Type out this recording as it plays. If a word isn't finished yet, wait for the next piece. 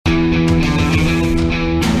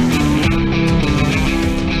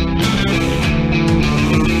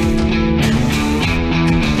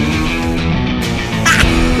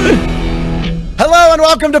and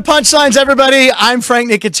welcome to Punchlines, everybody. I'm Frank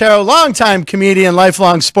Nicotero, longtime comedian,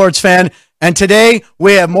 lifelong sports fan, and today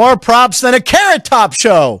we have more props than a Carrot Top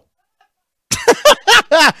show.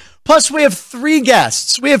 Plus, we have three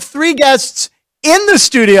guests. We have three guests in the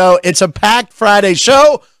studio. It's a packed Friday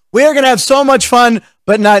show. We are going to have so much fun,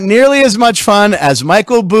 but not nearly as much fun as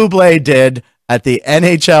Michael Bublé did at the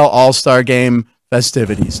NHL All-Star Game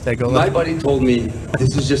festivities. Take a look. My buddy told me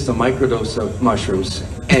this is just a microdose of mushrooms,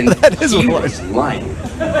 and he was lying.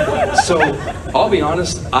 So I'll be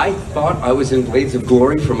honest, I thought I was in Blades of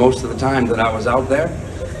Glory for most of the time that I was out there,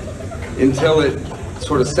 until it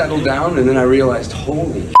sort of settled down, and then I realized,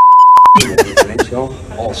 holy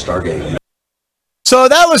NHL All-Star Game. So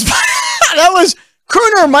that was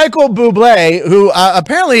crooner Michael Bublé, who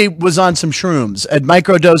apparently was on some shrooms, had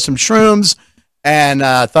microdosed some shrooms, and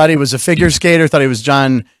thought he was a figure skater, thought he was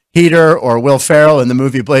John Heater or Will Ferrell in the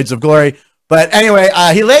movie Blades of Glory. But anyway,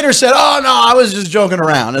 he later said, oh, no, I was just joking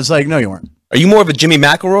around. It's like, no, you weren't. Are you more of a Jimmy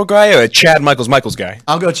McElroy guy or a Chad Michaels guy?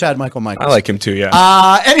 I'll go Chad Michaels. I like him too,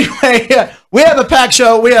 yeah. Anyway, we have a packed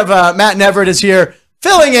show. We have Matt Neverett is here,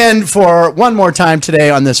 filling in for one more time today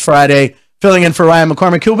on this Friday, filling in for Ryan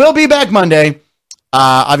McCormick, who will be back Monday.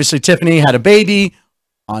 Obviously, Tiffany had a baby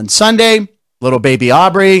on Sunday, little baby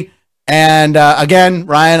Aubrey. And again,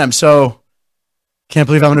 Ryan, can't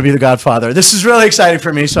believe I'm going to be the godfather. This is really exciting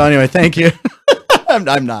for me. So anyway, thank you.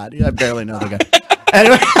 I'm not. I barely know the guy.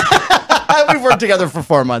 Anyway, we've worked together for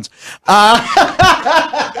 4 months. But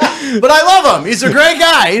I love him. He's a great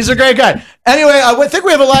guy. Anyway, I think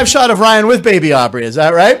we have a live shot of Ryan with baby Aubrey. Is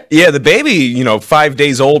that right? Yeah, the baby, 5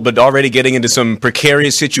 days old, but already getting into some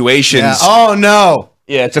precarious situations. Yeah. Oh, no.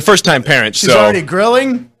 Yeah, it's a first-time parent. She's already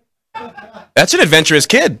grilling? That's an adventurous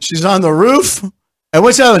kid. She's on the roof. And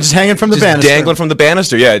what's the other one? Just hanging from the banister. Dangling from the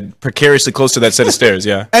banister, yeah. Precariously close to that set of stairs,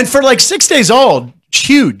 yeah. And for like 6 days old,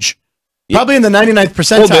 huge. Probably in the 99th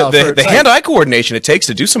percentile. Well, the hand-eye coordination it takes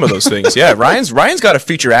to do some of those things. Yeah, Ryan's got a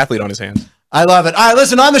future athlete on his hands. I love it. All right,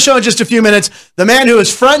 listen, on the show in just a few minutes, the man who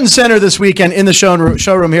is front and center this weekend in the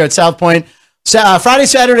showroom here at South Point, Friday,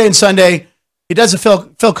 Saturday, and Sunday, he does a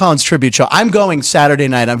Phil Collins tribute show. I'm going Saturday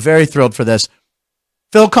night. I'm very thrilled for this.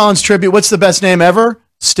 Phil Collins tribute. What's the best name ever?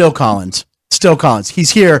 Still Collins.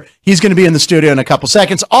 He's here. He's going to be in the studio in a couple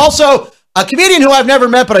seconds. Also, a comedian who I've never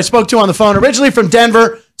met, but I spoke to on the phone, originally from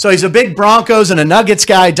Denver. So he's a big Broncos and a Nuggets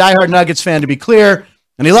guy, diehard Nuggets fan to be clear.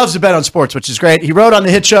 And he loves to bet on sports, which is great. He wrote on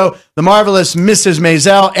the hit show, The Marvelous Mrs.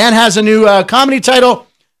 Maisel, and has a new comedy title.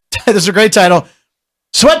 This is a great title.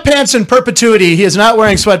 Sweatpants in Perpetuity. He is not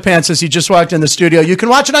wearing sweatpants as he just walked in the studio. You can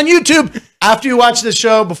watch it on YouTube after you watch this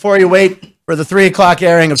show, before you wait for the 3 o'clock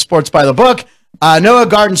airing of Sports by the Book. Noah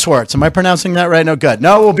Garden-Swartz. Am I pronouncing that right? No, good.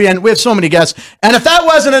 No, we'll be in. We have so many guests. And if that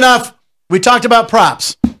wasn't enough, we talked about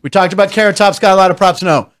props. We talked about Carrot Top's got a lot of props.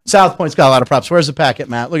 No, South Point's got a lot of props. Where's the packet,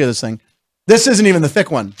 Matt? Look at this thing. This isn't even the thick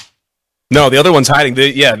one. No, the other one's hiding.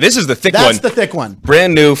 This is the thick one. That's the thick one.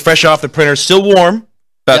 Brand new, fresh off the printer, still warm.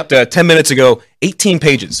 About 10 minutes ago, 18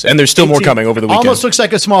 pages. And there's still more coming over the weekend. Almost looks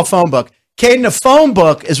like a small phone book. Caden, a phone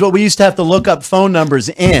book is what we used to have to look up phone numbers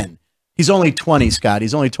in. He's only 20, Scott.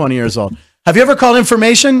 He's only 20 years old. Have you ever called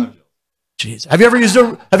information? Jeez. Have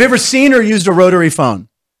you ever seen or used a rotary phone?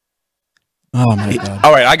 Oh my God.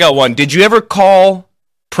 All right, I got one. Did you ever prank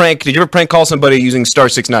call somebody using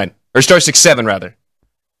 *69 or *67 rather?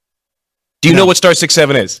 Do you know what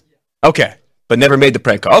 *67 is? Okay. But never made the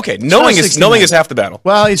prank call. Okay, knowing is half the battle.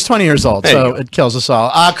 Well, he's 20 years old, so it kills us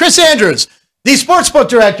all. Chris Andrews, the sportsbook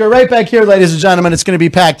director, right back here, ladies and gentlemen. It's going to be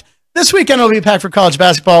packed. This weekend will be packed for college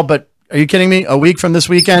basketball, but are you kidding me? A week from this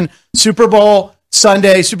weekend, Super Bowl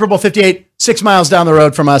Sunday, Super Bowl 58, 6 miles down the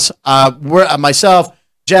road from us. Myself,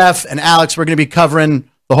 Jeff, and Alex, we're going to be covering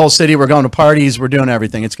the whole city. We're going to parties. We're doing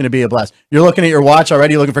everything. It's going to be a blast. You're looking at your watch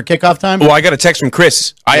already? Looking for kickoff time? Well, I got a text from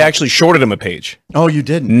Chris. I actually shorted him a page. Oh, you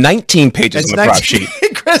didn't? 19 pages on the prop sheet.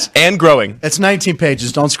 Chris. And growing. It's 19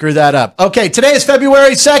 pages. Don't screw that up. Okay, today is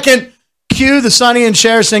February 2nd. Cue the Sonny and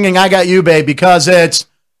Cher singing I Got You, Babe, because it's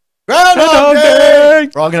Groundhog Day.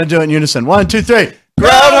 We're all going to do it in unison. 1, 2, 3.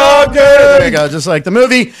 Groundhog Day. There you go, just like the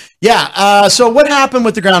movie. Yeah, so what happened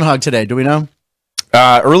with the groundhog today? Do we know?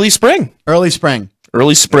 Early spring.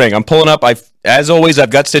 I'm pulling up. As always,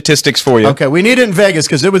 I've got statistics for you. Okay, we need it in Vegas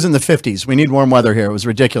because it was in the 50s. We need warm weather here. It was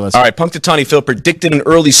ridiculous. All right, Punxsutawney Phil predicted an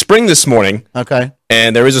early spring this morning. Okay.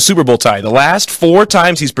 And there is a Super Bowl tie. The last 4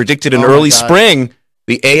 times he's predicted an early spring,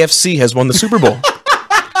 the AFC has won the Super Bowl.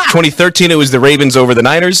 2013, it was the Ravens over the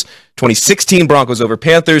Niners. 2016, Broncos over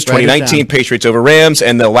Panthers. 2019, Patriots over Rams.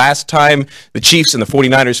 And the last time the Chiefs and the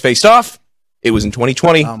 49ers faced off, it was in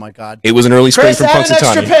 2020. Oh, my God. It was an early spring from Punxsutawney. Chris,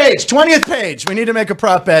 add an extra page. 20th page. We need to make a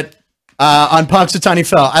prop bet on Punxsutawney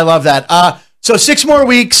Phil. I love that. So 6 more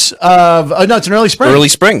weeks of, oh, no, it's an early spring. Early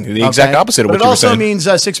spring, the exact opposite of but what you were saying. it also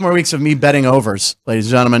means 6 more weeks of me betting overs, ladies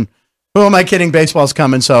and gentlemen. Who am I kidding? Baseball's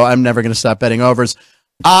coming, so I'm never going to stop betting overs.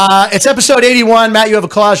 It's episode 81. Matt, you have a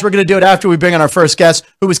collage. We're going to do it after we bring on our first guest,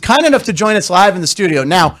 who was kind enough to join us live in the studio.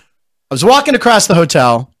 Now, I was walking across the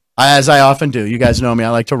hotel, as I often do. You guys know me.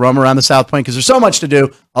 I like to roam around the South Point because there's so much to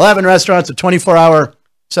do. 11 restaurants, a 24-hour,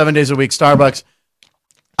 7 days a week Starbucks.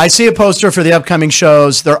 I see a poster for the upcoming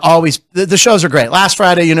shows. They're always, the shows are great. Last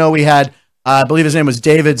Friday, we had, I believe his name was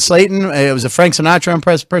David Slayton. It was a Frank Sinatra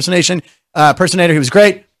impersonator. He was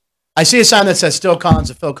great. I see a sign that says Still Collins,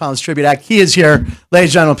 a Phil Collins Tribute Act. He is here. Ladies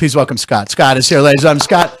and gentlemen, please welcome Scott. Scott is here, ladies and gentlemen.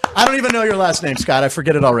 Scott, I don't even know your last name, Scott. I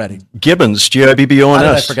forget it already. Gibbons, Gibbons. How did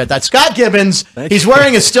I forget that? Scott Gibbons. He's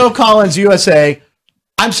wearing a Still Collins USA.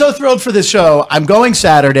 I'm so thrilled for this show. I'm going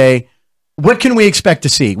Saturday. What can we expect to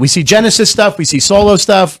see? We see Genesis stuff. We see solo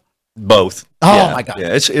stuff. Both. Oh, my God.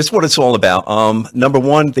 Yeah, it's what it's all about. Number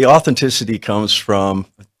one, the authenticity comes from,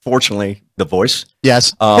 fortunately, the voice.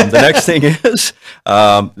 Yes. The next thing is,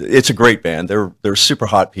 it's a great band. They're super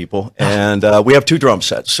hot people, and we have 2 drum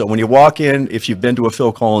sets. So when you walk in, if you've been to a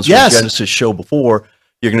Phil Collins or Genesis show before,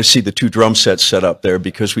 you're going to see the 2 drum sets set up there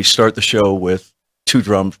because we start the show with 2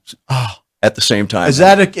 drums at the same time. Is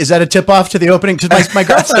that a tip off to the opening? Because my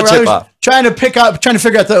girlfriend was trying to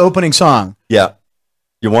figure out the opening song. Yeah.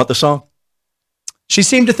 You want the song? She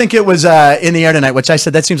seemed to think it was In the Air Tonight, which I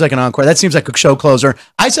said, that seems like an encore. That seems like a show closer.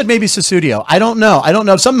 I said maybe Susudio. I don't know.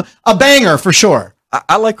 A banger for sure.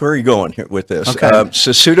 I like where you're going here with this. Okay.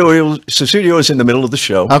 Susudio is in the middle of the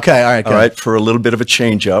show. Okay, all right, good. All right, for a little bit of a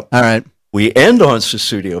change up. All right. We end on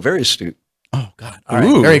Susudio. Very astute. Oh, God. All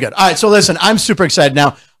right, very good. All right, so listen, I'm super excited.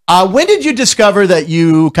 Now, when did you discover that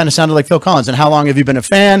you kind of sounded like Phil Collins, and how long have you been a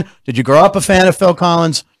fan? Did you grow up a fan of Phil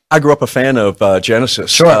Collins? I grew up a fan of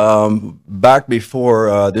Genesis. Sure. Back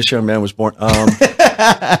before this young man was born. I'm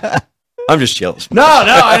just jealous. No,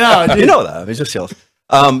 I know. You know that. I'm just jealous.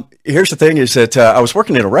 Here's the thing is that I was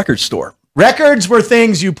working in a record store. Records were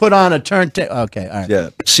things you put on a turntable. Okay, all right. Yeah,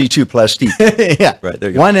 C2 plastique. Yeah. Right, there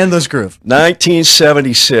you go. One endless groove.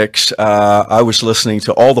 1976, I was listening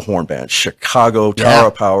to all the horn bands, Chicago, Tower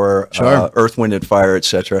of Power, Earth, Wind, and Fire,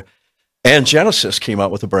 etc. And Genesis came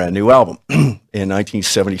out with a brand new album in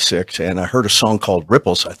 1976, and I heard a song called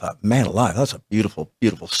Ripples. I thought, man alive, that's a beautiful,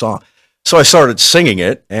 beautiful song. So I started singing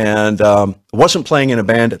it, and wasn't playing in a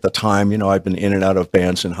band at the time. I'd been in and out of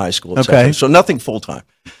bands in high school, etc. So nothing full-time.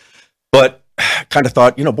 But kind of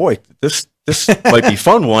thought, boy, this might be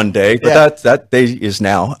fun one day, but that day is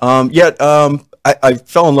now. I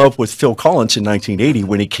fell in love with Phil Collins in 1980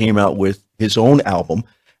 when he came out with his own album,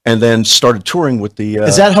 and then started touring with the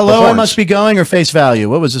Is that Hello, I Must Be Going or Face Value?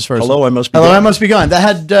 What was his first? Hello, I Must Be Hello, Going. I Must Be Going.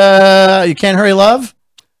 That had You Can't Hurry Love?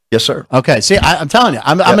 Yes, sir. Okay, see, I'm telling you,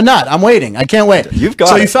 I'm a nut. I'm waiting. I can't wait. You've got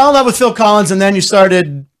So it. you fell in love with Phil Collins, and then you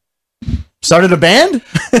started a band?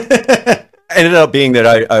 Ended up being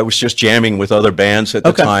that I was just jamming with other bands at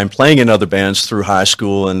the time, playing in other bands through high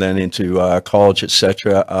school and then into college,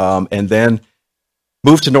 etc. And then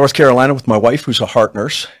moved to North Carolina with my wife, who's a heart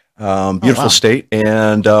nurse. Beautiful state,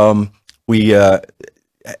 and we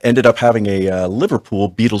ended up having a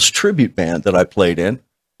Liverpool Beatles tribute band that I played in.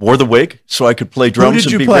 Wore the wig so I could play drums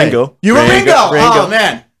and be play? Ringo. You were Ringo. Oh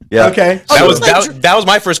man. Yeah. Okay. That was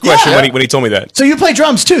my first question when he told me that. So you play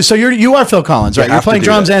drums too. So you are Phil Collins, right? You're playing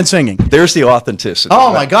drums and singing. There's the authenticity.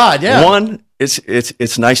 Oh my God, yeah. One,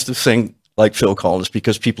 it's nice to sing like Phil Collins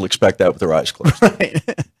because people expect that with their eyes closed. Right.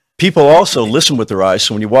 People also listen with their eyes.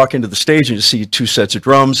 So when you walk into the stage and you see 2 sets of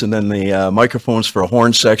drums and then the microphones for a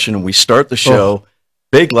horn section, and we start the show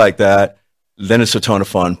big like that, then it's a ton of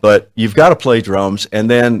fun. But you've got to play drums, and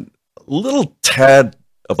then a little tad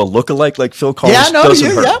of a lookalike like Phil Collins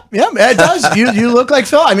doesn't hurt. Yeah, it does. You look like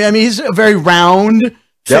Phil. I mean, he's a very round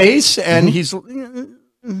face, and he's.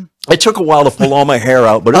 It took a while to pull all my hair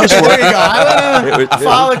out, but it was worth there you go. I don't know,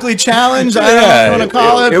 follically challenged. I don't know what you want to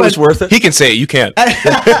call it. It was worth it. He can say it. You can't.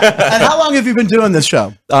 And how long have you been doing this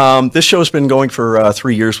show? This show's been going for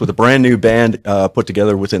 3 years with a brand new band put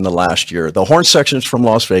together within the last year. The horn section's from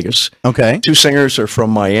Las Vegas. Okay. 2 singers are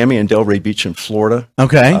from Miami and Delray Beach in Florida.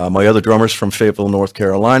 Okay. My other drummer's from Fayetteville, North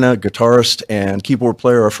Carolina. Guitarist and keyboard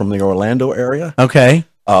player are from the Orlando area. Okay.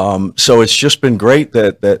 So it's just been great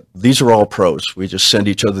that these are all pros. We just send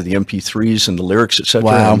each other the MP3s and the lyrics, etc.,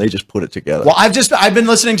 and they just put it together. Well, I've been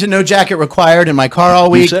listening to No Jacket Required in my car all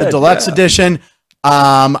week, the deluxe edition.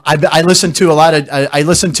 I listened to a lot of. I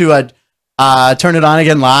listened to Turn It On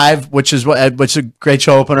Again live, which is a great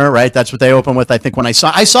show opener, right? That's what they open with. I think when I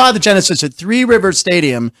saw the Genesis at Three Rivers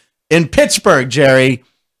Stadium in Pittsburgh, Jerry.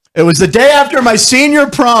 It was the day after my senior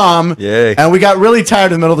prom. Yay. And we got really tired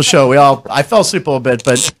in the middle of the show. I fell asleep a little bit,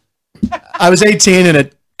 but I was 18 and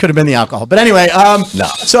it could have been the alcohol. But anyway, No.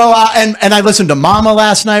 So, and I listened to Mama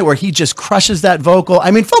last night where he just crushes that vocal.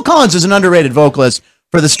 I mean, Phil Collins is an underrated vocalist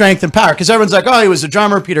for the strength and power because everyone's like, oh, he was a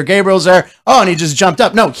drummer. Peter Gabriel's there. Oh, and he just jumped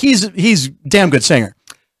up. No, he's a damn good singer.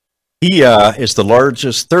 He is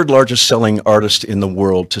the third largest selling artist in the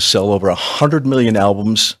world to sell over 100 million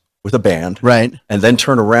albums with a band. Right. And then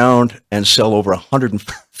turn around and sell over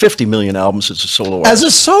 150 million albums as a solo artist. As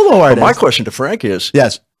a solo artist. But my question to Frank is,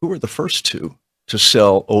 yes, who were the first two to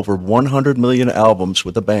sell over 100 million albums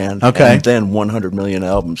with a band and then 100 million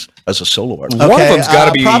albums as a solo artist? Okay, one of them's got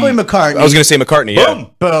to be probably McCartney. I was going to say McCartney. Yeah.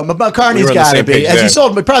 Boom. McCartney's We were on the got to same be. page As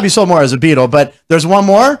there. he probably sold more as a Beatle, but there's one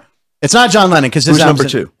more. It's not John Lennon because his Who's number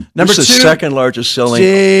albums- two? Number Who's two, the second largest selling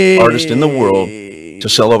artist in the world to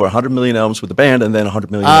sell over 100 million albums with a band and then 100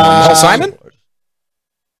 million albums? Paul Simon?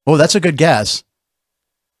 Oh, that's a good guess.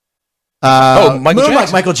 Michael Moonlight,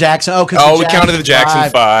 Jackson. Michael Jackson. Oh, We counted the Jackson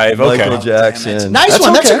 5. Okay. Michael Jackson. Nice That's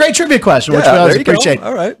one. That's a okay. great trivia question, which Yeah, we always there you go. appreciate.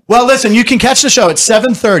 All right. Well, listen, you can catch the show at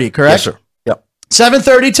 7:30, correct? Yes, sir. Yep.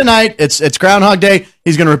 7:30 tonight. It's Groundhog Day.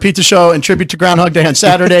 He's going to repeat the show in tribute to Groundhog Day on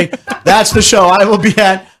Saturday. That's the show I will be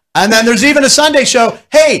at. And then there's even a Sunday show.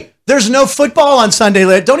 Hey, there's no football on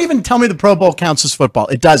Sunday. Don't even tell me the Pro Bowl counts as football.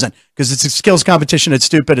 It doesn't because it's a skills competition. It's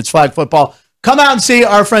stupid. It's flag football. Come out and see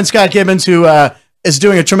our friend Scott Gibbons, who is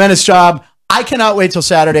doing a tremendous job. I cannot wait till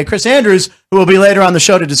Saturday. Chris Andrews, who will be later on the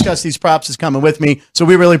show to discuss these props, is coming with me. So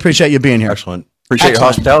we really appreciate you being here. Excellent. Appreciate your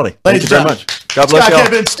Excellent. hospitality. Ladies Thank you very and much. God bless Scott you all.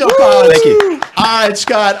 Gibbons, still calling. Thank you. All right,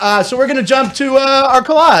 Scott. So we're going to jump to our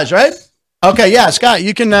collage, right? Okay, yeah, Scott,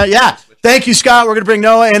 you can, yeah. Thank you, Scott. We're going to bring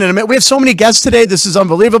Noah in a minute. We have so many guests today. This is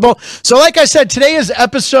unbelievable. So like I said, today is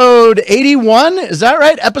episode 81. Is that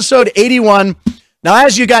right? Episode 81. Now,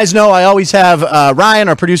 as you guys know, I always have Ryan,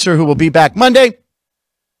 our producer, who will be back Monday.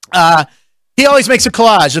 He always makes a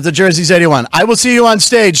collage of the jerseys 81. I will see you on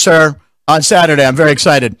stage, sir, on Saturday. I'm very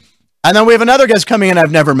excited. And then we have another guest coming in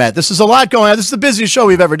I've never met. This is a lot going on. This is the busiest show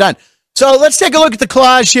we've ever done. So let's take a look at the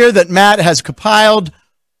collage here that Matt has compiled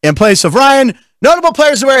in place of Ryan. Notable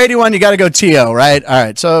players to wear 81. You got to go T.O., right? All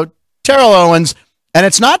right. So Terrell Owens, and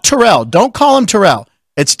it's not Terrell. Don't call him Terrell.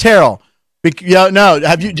 It's Terrell. No,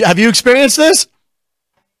 have you experienced this?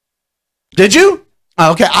 Did you?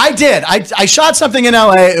 Oh, okay, I did. I shot something in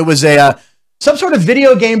L.A. It was some sort of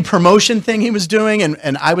video game promotion thing he was doing,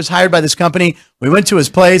 and I was hired by this company. We went to his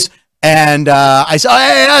place, and I said,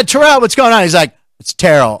 hey, Terrell, what's going on? He's like, it's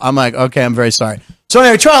Terrell. I'm like, okay, I'm very sorry. So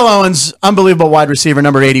anyway, Terrell Owens, unbelievable wide receiver,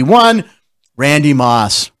 number 81, Randy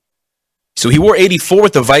Moss. So he wore 84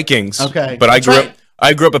 with the Vikings. Okay. But That's right.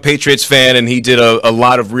 I grew up a Patriots fan, and he did a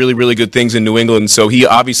lot of really, really good things in New England. So he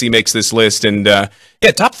obviously makes this list. And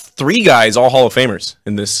top 3 guys, all Hall of Famers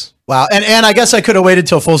in this. Wow. And I guess I could have waited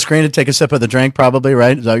till full screen to take a sip of the drink, probably,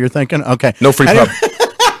 right? Is that what you're thinking? Okay. No free pub.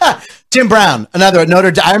 Tim Brown, another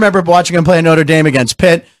I remember watching him play Notre Dame against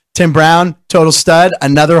Pitt. Tim Brown, total stud,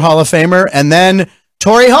 another Hall of Famer. And then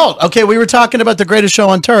Torrey Holt. Okay, we were talking about the greatest show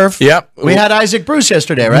on turf. Yep. We had Isaac Bruce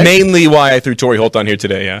yesterday, right? Mainly why I threw Torrey Holt on here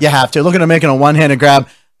today, yeah. You have to. Look at him making a one-handed grab.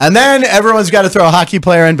 And then everyone's got to throw a hockey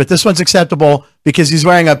player in, but this one's acceptable because he's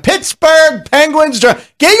wearing a Pittsburgh Penguins jersey.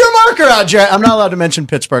 Get your marker out, Jerry. I'm not allowed to mention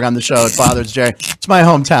Pittsburgh on the show. It bothers Jerry. It's my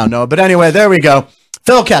hometown, Noah. But anyway, there we go.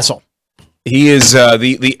 Phil Kessel. He is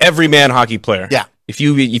the everyman hockey player. Yeah. If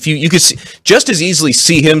you could just as easily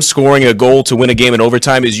see him scoring a goal to win a game in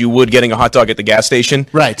overtime as you would getting a hot dog at the gas station.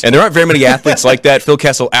 Right. And there aren't very many athletes like that. Phil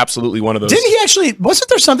Kessel, absolutely one of those. Didn't he actually, wasn't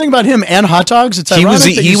there something about him and hot dogs? It's He ironic that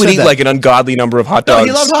he you would said eat that. like an ungodly number of hot No, dogs.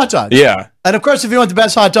 he loved hot dogs. Yeah. And of course, if you want the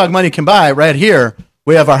best hot dog money can buy, right here,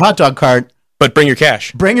 we have our hot dog cart. But bring your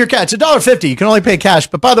cash. Bring your cash. It's $1.50. You can only pay cash.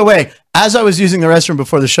 But by the way, as I was using the restroom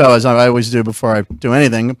before the show, as I always do before I do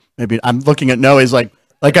anything, maybe I'm looking at Noah's like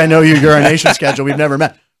I know your urination schedule. We've never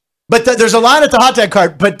met. But there's a line at the hot dog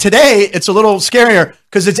cart. But today, it's a little scarier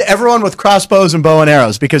because it's everyone with crossbows and bow and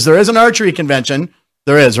arrows because there is an archery convention.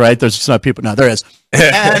 There is, right? There's not people. No, there is.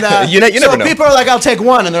 And you never know. People are like, I'll take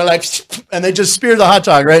one. And they're like, and they just spear the hot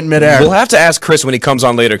dog right in midair. We'll have to ask Chris when he comes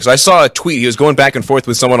on later because I saw a tweet. He was going back and forth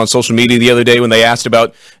with someone on social media the other day when they asked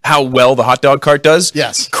about how well the hot dog cart does.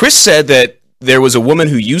 Yes. Chris said that there was a woman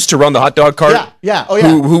who used to run the hot dog cart. Yeah. Oh, yeah.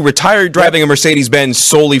 Who retired driving a Mercedes-Benz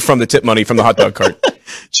solely from the tip money from the hot dog cart.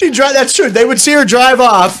 That's true. They would see her drive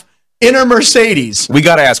off in her Mercedes. We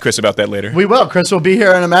got to ask Chris about that later. We will. Chris will be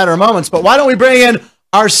here in a matter of moments. But why don't we bring in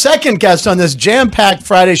our second guest on this jam-packed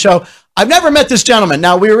Friday show? I've never met this gentleman.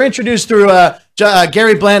 Now, we were introduced through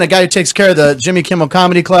Gary Bland, a guy who takes care of the Jimmy Kimmel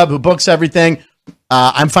Comedy Club, who books everything.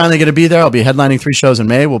 I'm finally going to be there. I'll be headlining 3 shows in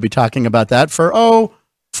May. We'll be talking about that for,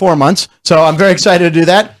 4 months. So I'm very excited to do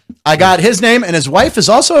that. I got his name, and his wife is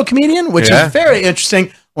also a comedian, which is very interesting.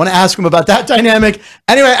 I want to ask him about that dynamic.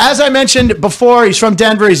 Anyway, as I mentioned before, he's from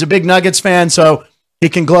Denver. He's a big Nuggets fan, so he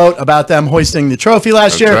can gloat about them hoisting the trophy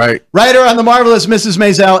last year. Right. Writer on The Marvelous Mrs.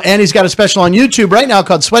 Maisel, and he's got a special on YouTube right now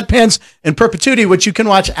called Sweatpants in Perpetuity, which you can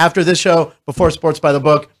watch after this show, before Sports by the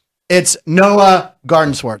Book. It's Noah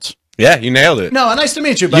Gardenswartz. Yeah, you nailed it. No, nice to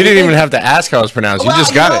meet you, buddy. You didn't even have to ask how it's pronounced. Well, you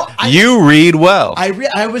just got it. You read well.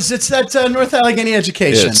 It's that North Allegheny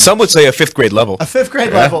education. Yeah, some would say a 5th grade level. A 5th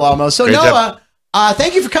grade level almost. So Great Noah,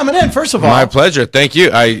 thank you for coming in, first of all. My pleasure. Thank you.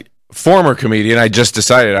 Former comedian, I just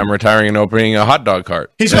decided I'm retiring and opening a hot dog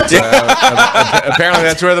cart. Apparently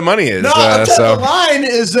that's where the money is. No, the line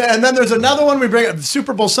is, and then there's another one we bring,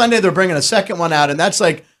 Super Bowl Sunday, they're bringing a second one out, and that's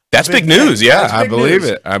like... That's big news, yeah. I believe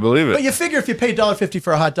it. But you figure if you pay $1.50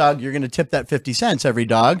 for a hot dog, you're going to tip that 50 cents every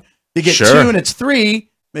dog. You get 2 and it's 3.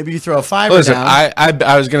 Maybe you throw a $5 Listen, down.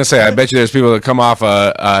 I was going to say, I bet you there's people that come off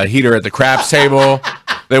a heater at the craps table.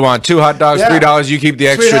 They want 2 hot dogs, $3. You keep the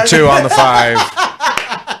extra 2 on the 5.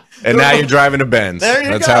 And now you're driving a Benz. There you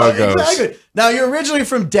That's go. how it goes. Exactly. Now, you're originally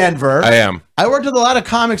from Denver. I am. I worked with a lot of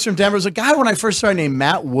comics from Denver. There's a guy when I first started named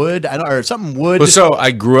Matt Wood, or something Wood. Well, so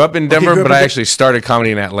I grew up in Denver, but I actually started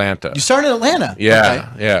comedy in Atlanta. You started in Atlanta?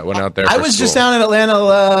 Yeah, Okay. yeah. Went out there. I was just down in Atlanta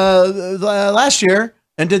last year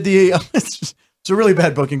and did the. It's a really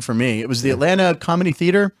bad booking for me. It was the Atlanta Comedy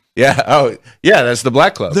Theater. Yeah. Oh, yeah. That's the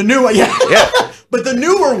Black Club. The new one. Yeah. Yeah. But the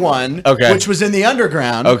newer one, which was in the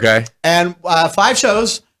underground. Okay. And 5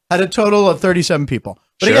 shows, had a total of 37 people.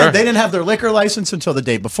 But again, they didn't have their liquor license until the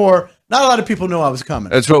day before. Not a lot of people knew I was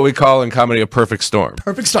coming. That's what we call in comedy a perfect storm.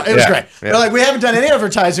 Perfect storm. It was great. They're like, we haven't done any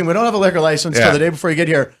advertising. We don't have a liquor license till the day before you get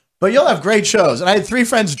here. But you'll have great shows. And I had 3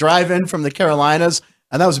 friends drive in from the Carolinas.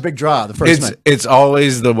 And that was a big draw the first night. It's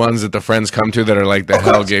always the ones that the friends come to that are like the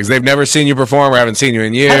hell gigs. They've never seen you perform or haven't seen you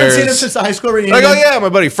in years. I haven't seen him since the high school reunion. Like, oh yeah, my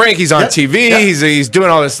buddy Frank, he's on TV. Yep. He's doing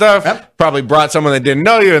all this stuff. Probably brought someone that didn't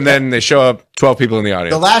know you, and then they show up 12 people in the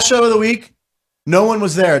audience. The last show of the week, no one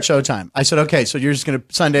was there at showtime. I said, okay, so you're just going to,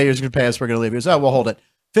 Sunday, you're just going to pay us. We're going to leave. He goes, oh, we'll hold it.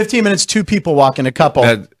 15 minutes, 2 people walking, a couple.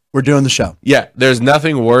 We're doing the show. Yeah, there's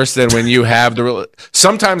nothing worse than when you have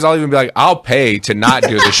sometimes I'll even be like, I'll pay to not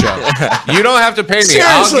do the show. You don't have to pay me.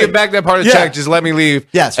 Seriously? I'll give back that part of the check. Just let me leave.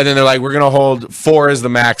 Yes. And then they're like, we're going to hold 4 as the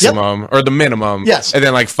maximum or the minimum. Yes. And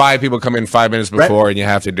then like 5 people come in 5 minutes before and you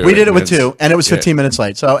have to do it. We did it with 2, and it was 15 minutes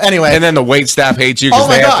late. So anyway. And then the wait staff hates you because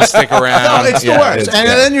they have to stick around. No, it's the worst. And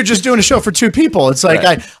then you're just doing a show for 2 people. It's like,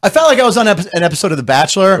 I felt like I was on an episode of The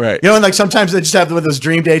Bachelor. Right. You know, and like sometimes they just have those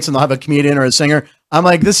dream dates and they'll have a comedian or a singer. I'm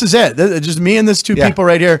like, this is it. It's just me and this 2 people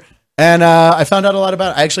right here. And I found out a lot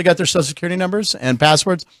about it. I actually got their social security numbers and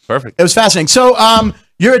passwords. Perfect. It was fascinating. So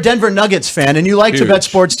you're a Denver Nuggets fan, and you like to bet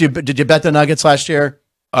sports. Did you bet the Nuggets last year?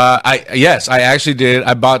 Yes, I actually did.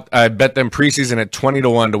 I bet them preseason at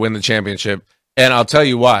 20-1 to win the championship. And I'll tell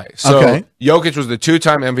you why. So Jokic was the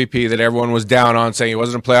 2-time MVP that everyone was down on, saying he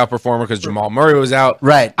wasn't a playoff performer because Jamal Murray was out.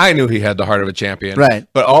 Right. I knew he had the heart of a champion. Right.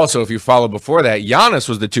 But also, if you follow before that, Giannis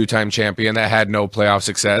was the 2-time champion that had no playoff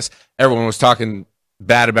success. Everyone was talking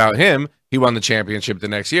bad about him. He won the championship the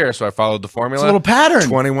next year, so I followed the formula. It's a little pattern.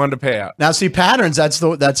 21 to pay out. Now, see, patterns, that's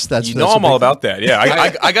You know I'm all about that. Yeah,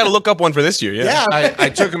 I got to look up one for this year. Yeah. I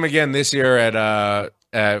took him again this year at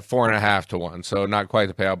 4.5 to 1, so not quite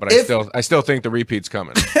the payout, but I still think the repeat's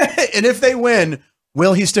coming. And if they win,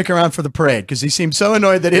 will he stick around for the parade? Because he seemed so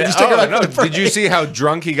annoyed that he didn't stick around for the parade. Did you see how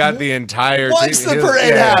drunk he got the entire Once team? the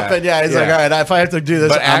parade happened, he's like, all right, if I have to do this,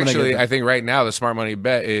 but I'm actually, I think right now the smart money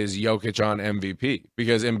bet is Jokic on MVP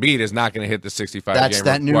because Embiid is not going to hit the 65 game That's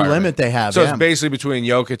that new limit they have. So it's basically between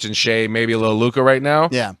Jokic and Shea, maybe a little Luka right now.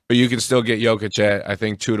 Yeah. But you can still get Jokic at, I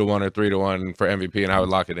think, 2-1 or 3-1 for MVP, and I would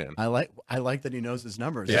lock it in. I like that he knows his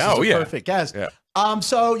numbers. Yeah. This is a perfect guess. Yeah.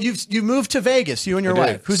 So you moved to Vegas, you and your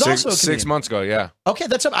wife, who's also a comedian. 6 months ago. Yeah. Okay,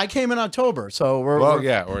 that's up. I came in October, so we're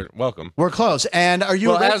welcome. We're close. And are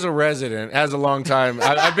you as a resident, as a long time?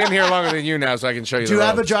 I've been here longer than you now, so I can show you. Do you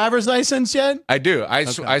have a driver's license yet? I do.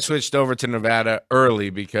 I switched over to Nevada early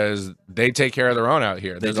because they take care of their own out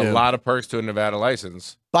here. There's a lot of perks to a Nevada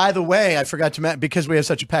license. By the way, I forgot to mention, because we have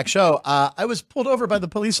such a packed show, I was pulled over by the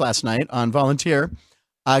police last night on volunteer,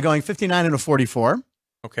 going 59 and a 44.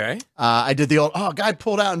 Okay. I did the old, guy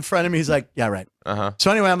pulled out in front of me. He's like, yeah, right.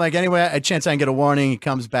 So anyway, I'm like, a chance I can get a warning. He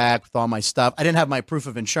comes back with all my stuff. I didn't have my proof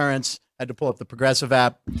of insurance. I had to pull up the Progressive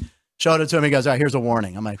app, showed it to him. He goes, all right, here's a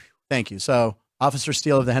warning. I'm like, thank you. So Officer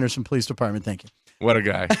Steele of the Henderson Police Department, thank you. What a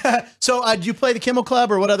guy. So do you play the Kimmel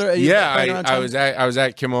Club or what other? I was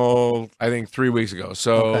at Kimmel, I think 3 weeks ago.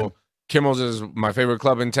 So Kimmel's is my favorite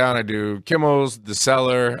club in town. I do Kimmel's, The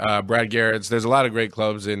Cellar, Brad Garrett's. There's a lot of great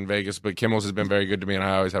clubs in Vegas, but Kimmel's has been very good to me, and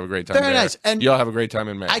I always have a great time Very there. nice. And you'll have a great time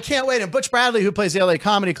in May. I can't wait. And Butch Bradley, who plays the LA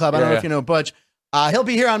Comedy Club, I don't know if you know Butch. He'll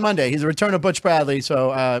be here on Monday. He's a return of Butch Bradley.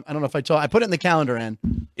 So I don't know if I put it in the calendar, Ann.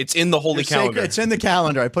 It's in the holy calendar. It's in the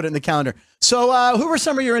calendar. I put it in the calendar. So who were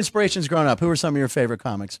some of your inspirations growing up? Who were some of your favorite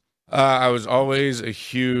comics? I was always a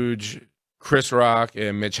huge Chris Rock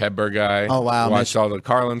and Mitch Hedberg guy. Oh, wow. Watched all the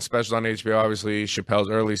Carlin specials on HBO, obviously. Chappelle's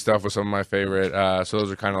early stuff was some of my favorite. So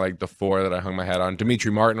those are kind of like the four that I hung my hat on.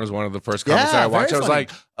 Dimitri Martin was one of the first comics that I watched. I was like,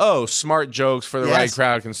 oh, smart jokes for the right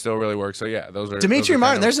crowd can still really work. So yeah, those are Dimitri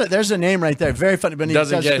Martin. There's a name right there. Very funny. But he does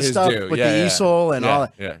the stuff with the easel and all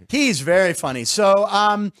that. Yeah. He's very funny. So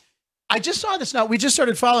I just saw this now. We just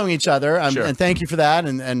started following each other, and thank you for that.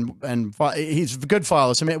 And he's a good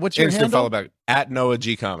follow. So, what's your Instant handle? Follow back at Noah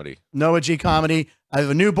G Comedy. Noah G Comedy. I have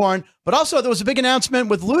a newborn, but also there was a big announcement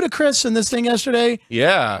with Ludacris in this thing yesterday.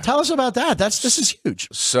 Yeah, tell us about that. This is huge.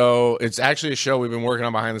 So it's actually a show we've been working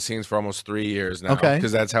on behind the scenes for almost 3 years now. Okay,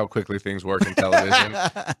 because that's how quickly things work in television.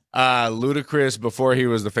 Ludacris, before he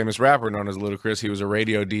was the famous rapper known as Ludacris, he was a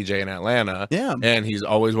radio DJ in Atlanta. Yeah, and he's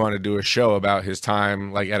always wanted to do a show about his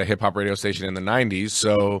time, like at a hip hop radio station in the '90s.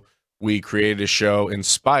 So we created a show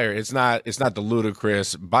inspired. It's not the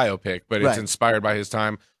Ludacris biopic, but it's inspired by his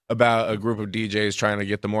time, about a group of DJs trying to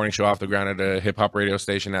get the morning show off the ground at a hip hop radio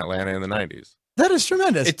station in Atlanta in the 90s. That is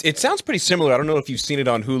tremendous. It sounds pretty similar. I don't know if you've seen it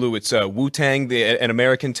on Hulu. It's Wu-Tang, an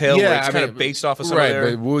American Tale, where it's kind of based off of some of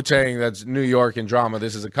their... Wu-Tang, that's New York and drama.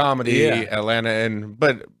 This is a comedy, Atlanta.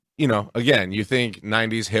 But, again, you think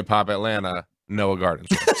 90s hip-hop Atlanta, Noah Gardens.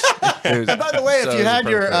 And by the way, if you had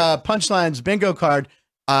your Punchlines bingo card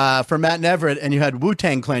for Matt and Everett and you had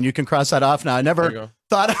Wu-Tang Clan, you can cross that off now. I never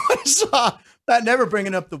thought I saw... That never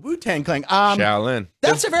bringing up the Wu-Tang Clan. Shaolin.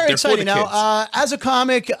 That's very exciting. Now, as a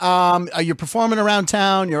comic, you're performing around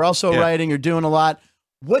town. You're also writing. You're doing a lot.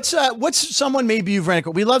 What's someone maybe you've ran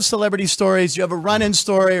across? We love celebrity stories. Do you have a run-in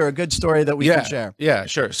story or a good story that we can share? Yeah,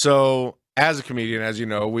 sure. So as a comedian, as you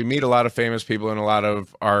know, we meet a lot of famous people, and a lot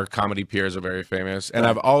of our comedy peers are very famous. And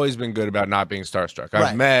I've always been good about not being starstruck.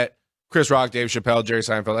 I've met Chris Rock, Dave Chappelle, Jerry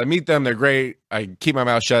Seinfeld. I meet them. They're great. I keep my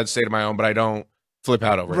mouth shut, stay to my own, but I don't flip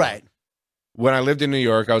out over it. When I lived in New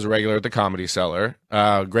York, I was a regular at the Comedy Cellar,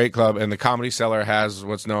 great club. And the Comedy Cellar has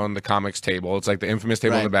what's known the comics table. It's like the infamous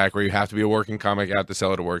table in the back where you have to be a working comic at the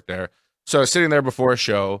cellar to work there. So I was sitting there before a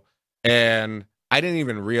show, and I didn't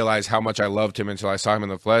even realize how much I loved him until I saw him in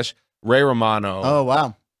the flesh. Ray Romano. Oh,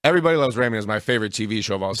 wow. Everybody Loves Raymond is my favorite TV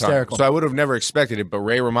show of all time. So I would have never expected it, but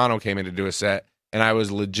Ray Romano came in to do a set, and I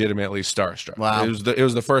was legitimately starstruck. Wow. It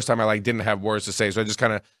was the first time I didn't have words to say, so I just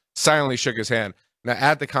kind of silently shook his hand. Now,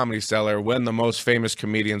 at the Comedy Cellar, when the most famous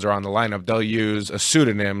comedians are on the lineup, they'll use a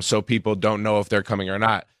pseudonym so people don't know if they're coming or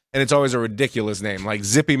not. And it's always a ridiculous name, like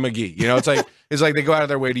Zippy McGee. It's like they go out of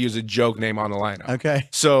their way to use a joke name on the lineup. Okay.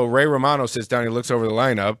 So Ray Romano sits down, he looks over the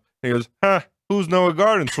lineup, and he goes, who's Noah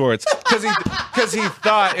Gardenswartz? Because he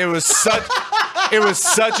thought it was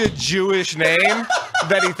such a Jewish name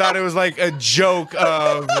that he thought it was like a joke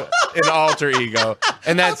of an alter ego.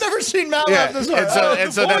 And that's, I've never seen Matt laugh this hard.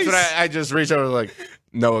 And so that's what I just reached over like,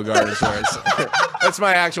 Noah Gardenswartz. That's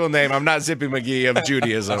my actual name. I'm not Zippy McGee of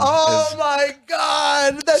Judaism. Oh my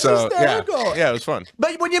God. That's hysterical. Yeah, it was fun.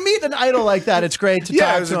 But when you meet an idol like that, it's great to talk to him.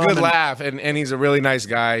 Yeah, it was a good laugh, and he's a really nice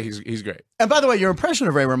guy. He's great. And by the way, your impression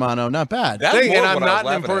of Ray Romano, not bad. And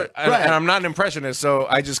I'm not an impressionist, so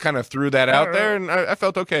I just kind of threw that out there, and I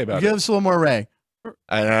felt okay about it. Give us a little more Ray.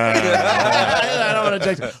 I don't want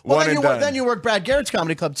to take. Well, then you worked Brad Garrett's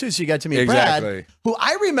Comedy Club too, so you got to meet Brad, who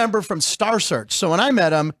I remember from Star Search. So when I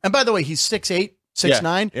met him, and by the way, he's 6'8",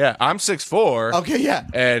 6'9". Yeah, I'm 6'4". Okay, yeah,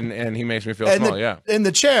 and he makes me feel small. In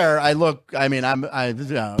the chair, I look. I mean, I'm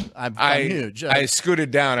huge. I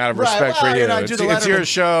scooted down out of respect for you. It's your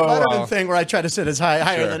show. Letterman thing where I try to sit as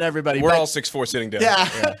higher than everybody. We're all 6'4" sitting down.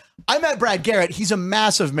 Yeah. I met Brad Garrett. He's a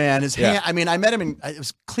massive man. His hand. I mean, I met him in it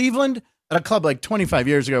was Cleveland. At a club like 25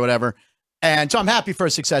 years ago, whatever. And so I'm happy for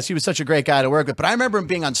his success. He was such a great guy to work with. But I remember him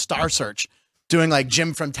being on Star Search, doing like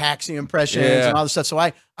Jim from Taxi impressions and all this stuff. So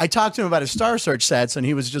I talked to him about his Star Search sets, and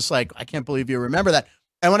he was just like, I can't believe you remember that.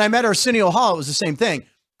 And when I met Arsenio Hall, it was the same thing.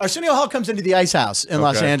 Arsenio Hall comes into the Ice House in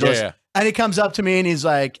Los Angeles, and he comes up to me, and he's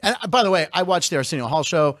like, and by the way, I watched the Arsenio Hall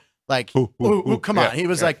show. Like, come on. He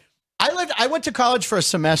was like, I went to college for a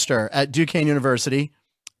semester at Duquesne University.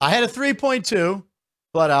 I had a 3.2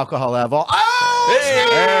 blood alcohol level. Oh, hey,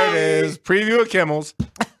 there it is. Preview of Kimmel's.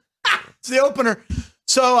 It's the opener.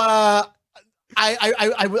 So I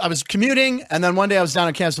was commuting, and then one day I was down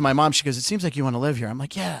on campus with my mom. She goes, "It seems like you want to live here." I'm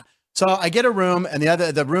like, "Yeah." So I get a room, and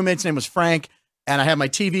the roommate's name was Frank, and I have my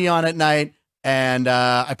TV on at night, and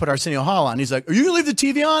I put Arsenio Hall on. He's like, "Are you gonna leave the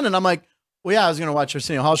TV on?" And I'm like, "Well, yeah, I was gonna watch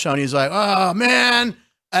Arsenio Hall show." And he's like, "Oh man."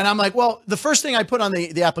 And I'm like, well, the first thing I put on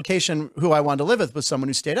the application who I wanted to live with was someone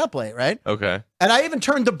who stayed up late, right? Okay. And I even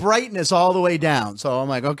turned the brightness all the way down. So I'm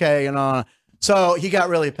like, okay, So he got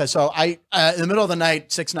really pissed. So I, in the middle of the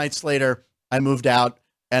night, 6 nights later, I moved out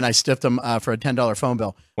and I stiffed him for a $10 phone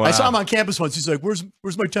bill. Wow. I saw him on campus once. He's like, "Where's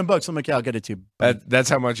my $10?" I'm like, "Yeah, I'll get it to you." That's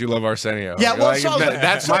how much you love Arsenio. Yeah, well,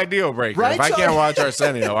 that's my deal breaker. Right? If I can't watch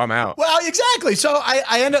Arsenio, I'm out. Well, exactly. So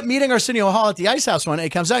I end up meeting Arsenio Hall at the Ice House one day. He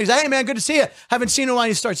comes out. He's like, "Hey, man, good to see you. Haven't seen him while."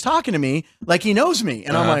 He starts talking to me like he knows me.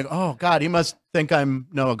 And I'm like, oh, God, he must think I'm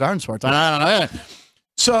Noah Garnsworth. I don't know.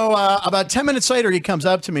 So about 10 minutes later, he comes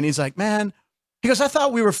up to me and he's like, "Man," he goes, "I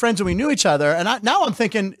thought we were friends and we knew each other. And now I'm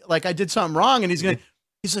thinking like I did something wrong." And he's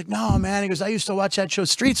like, "No, man." He goes, "I used to watch that show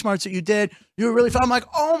Street Smarts that you did. You were really fun." I'm like,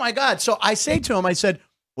 oh my God. So I say to him, I said,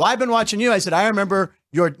 "Well, I've been watching you." I said, "I remember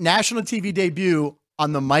your national TV debut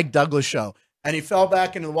on the Mike Douglas show." And he fell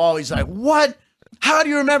back into the wall. He's like, "What? How do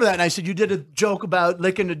you remember that?" And I said, "You did a joke about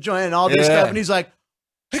licking the joint and all this stuff." And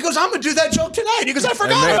he goes, "I'm going to do that joke tonight." He goes, "I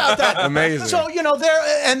forgot about that." Amazing. So,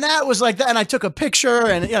 and that was like that. And I took a picture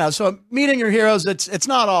and, so meeting your heroes, it's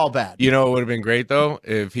not all bad. You know, it would have been great though,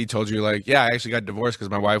 if he told you like, "Yeah, I actually got divorced because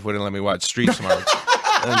my wife wouldn't let me watch Street Smarts."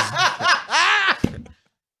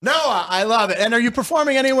 Noah, I love it. And are you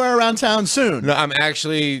performing anywhere around town soon? No, I'm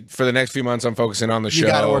actually, for the next few months, I'm focusing on the show.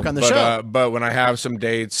 You got to work on the show. But when I have some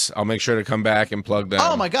dates, I'll make sure to come back and plug them.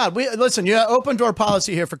 Oh, my God. Listen, you have open door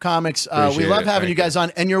policy here for comics. We love having you guys on.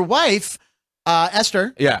 And your wife,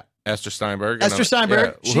 Esther. Yeah, Esther Steinberg. Esther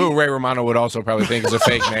Steinberg. Yeah, who Ray Romano would also probably think is a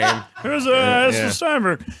fake name. Here's Esther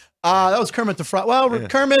Steinberg. That was Kermit the Frog. Well,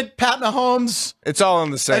 Kermit, Pat Mahomes. It's all in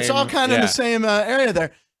the same. It's all kind of in the same area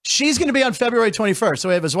there. She's going to be on February 21st. So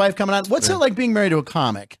we have his wife coming on. What's it like being married to a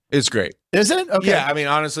comic? It's great. Is it? Okay. Yeah, I mean,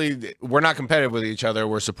 honestly, we're not competitive with each other.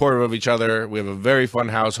 We're supportive of each other. We have a very fun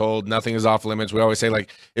household. Nothing is off limits. We always say, like,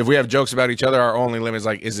 if we have jokes about each other, our only limit is,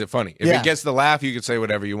 like, is it funny? If it gets the laugh, you can say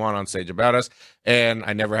whatever you want on stage about us. And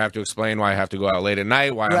I never have to explain why I have to go out late at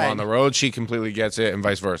night, why I'm on the road. She completely gets it and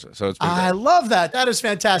vice versa. So it's been great. I love that. That is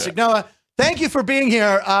fantastic. Yeah. Noah, thank you for being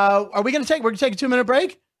here. We're going to take a 2-minute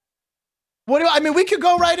break? We could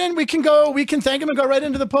go right in. We can thank him and go right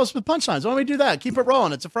into the post with punchlines. Why don't we do that? Keep it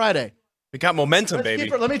rolling. It's a Friday. We got momentum, baby.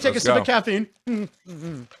 Let me take a sip of caffeine.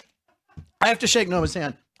 I have to shake Noah's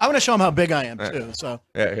hand. I want to show him how big I am, too. So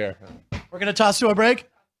here. We're going to toss to a break.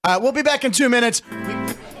 We'll be back in 2 minutes.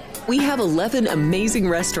 We have 11 amazing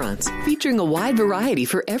restaurants featuring a wide variety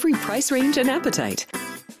for every price range and appetite.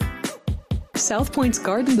 South Point's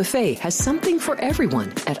Garden Buffet has something for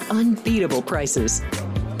everyone at unbeatable prices.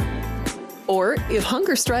 Or, if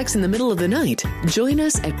hunger strikes in the middle of the night, join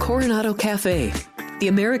us at Coronado Cafe. The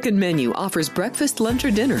American menu offers breakfast, lunch,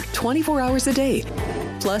 or dinner 24 hours a day,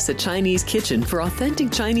 plus a Chinese kitchen for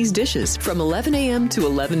authentic Chinese dishes from 11 a.m. to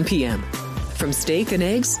 11 p.m. From steak and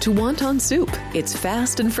eggs to wonton soup, it's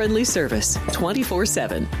fast and friendly service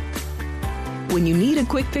 24/7. When you need a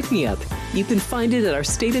quick pick-me-up, you can find it at our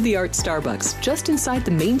state-of-the-art Starbucks just inside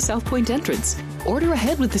the main South Point entrance. Order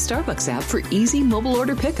ahead with the Starbucks app for easy mobile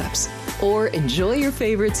order pickups. Or enjoy your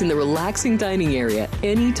favorites in the relaxing dining area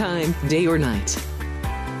anytime, day or night.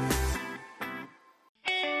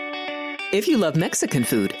 If you love Mexican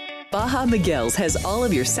food, Baja Miguel's has all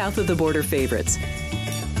of your south of the border favorites.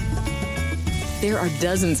 There are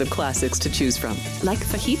dozens of classics to choose from, like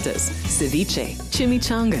fajitas, ceviche,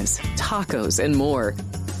 chimichangas, tacos, and more.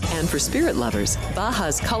 And for spirit lovers,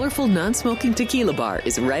 Baja's colorful non-smoking tequila bar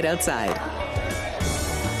is right outside.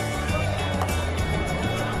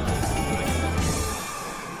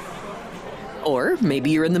 Or maybe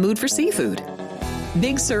you're in the mood for seafood.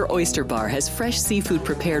 Big Sur Oyster Bar has fresh seafood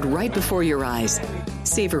prepared right before your eyes.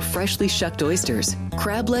 Savor freshly shucked oysters,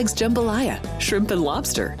 crab legs jambalaya, shrimp and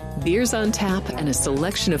lobster. Beers on tap and a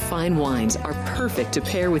selection of fine wines are perfect to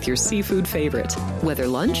pair with your seafood favorite. Whether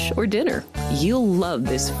lunch or dinner, you'll love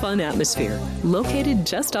this fun atmosphere, located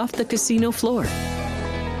just off the casino floor.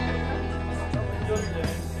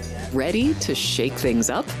 Ready to shake things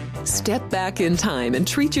up? Step back in time and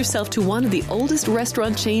treat yourself to one of the oldest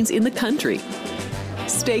restaurant chains in the country.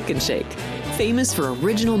 Steak and Shake, famous for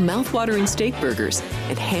original mouth-watering steak burgers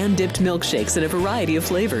and hand-dipped milkshakes in a variety of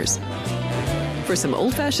flavors. For some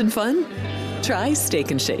old-fashioned fun, try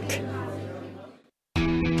Steak and Shake.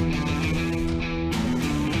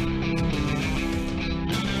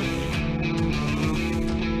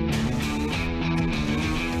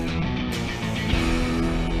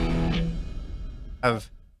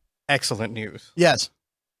 Of excellent news. Yes.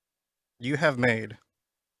 You have made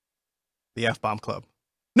the F-Bomb Club.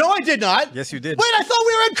 No, I did not. Yes, you did. Wait, I thought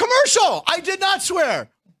we were in commercial. I did not swear.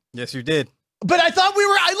 Yes, you did. But I thought we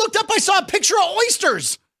were. I looked up. I saw a picture of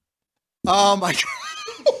oysters. Oh my God.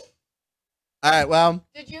 All right. Well.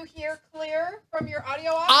 Did you hear clear from your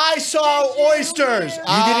audio? I saw oysters. You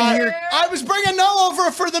didn't hear. I was bringing Noah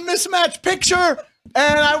over for the mismatched picture,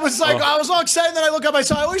 and I was like, I was all excited. Then I look up. I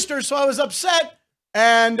saw oysters, so I was upset.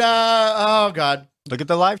 And oh God. Look at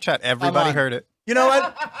the live chat. Everybody heard it. You know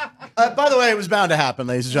what? By the way, it was bound to happen,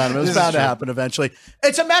 ladies and gentlemen. It was bound to happen eventually.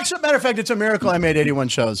 It's a matter of fact, it's a miracle I made 81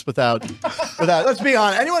 shows without. Let's be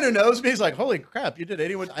honest. Anyone who knows me is like, holy crap, you did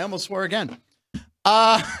 81. I almost swore again.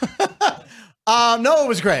 Noah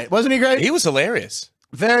was great. Wasn't he great? He was hilarious.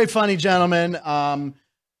 Very funny gentleman. I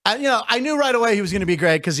knew right away he was going to be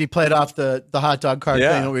great because he played off the hot dog cart thing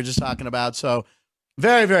that we were just talking about. So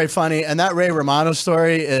very, very funny. And that Ray Romano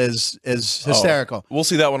story is hysterical. We'll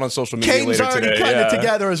see that one on social media Caden's later already today. cutting it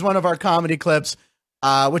together as one of our comedy clips,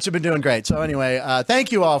 which have been doing great. So anyway,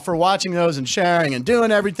 thank you all for watching those and sharing and doing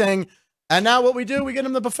everything. And now what we do, we get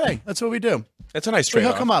him the buffet. That's what we do. It's a nice We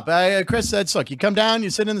trade-off. hook him up. Chris said, look, you come down, you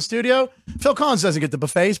sit in the studio. Phil Collins doesn't get the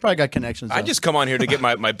buffet. He's probably got connections. I just come on here to get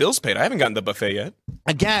my bills paid. I haven't gotten the buffet yet.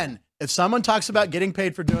 Again, if someone talks about getting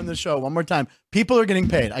paid for doing this show one more time, people are getting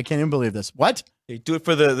paid. I can't even believe this. What? You do it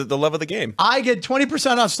for the love of the game. I get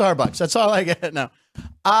 20% off Starbucks. That's all I get now.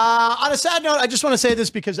 On a sad note, I just want to say this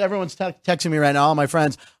because everyone's texting me right now, all my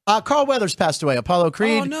friends. Carl Weathers passed away. Apollo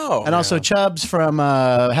Creed. Oh, no. And also Chubbs from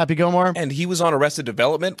Happy Gilmore. And he was on Arrested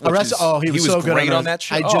Development. He was so good great on that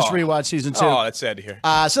show. I just rewatched season 2. Oh, that's sad to hear.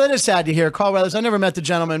 So that is sad to hear. Carl Weathers, I never met the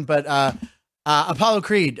gentleman, but Apollo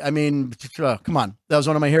Creed, I mean, come on. That was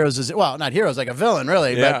one of my heroes. Well, not heroes, like a villain,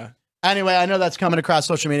 really. Yeah. But anyway, I know that's coming across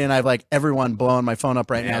social media, and I have like everyone blowing my phone up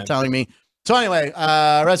right now telling me. So anyway,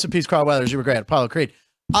 rest in peace, Carl Weathers. You were great. Apollo Creed.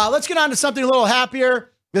 Let's get on to something a little happier.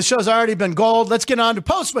 This show's already been gold. Let's get on to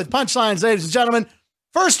Post with Punchlines, ladies and gentlemen.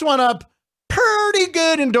 First one up, pretty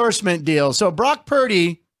good endorsement deal. So Brock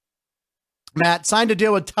Purdy, Matt, signed a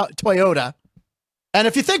deal with Toyota. And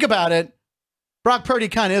if you think about it, Brock Purdy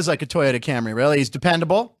kind of is like a Toyota Camry, really. He's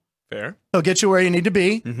dependable. Fair. He'll get you where you need to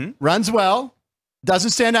be. Mm-hmm. Runs well.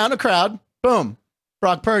 Doesn't stand out in a crowd. Boom.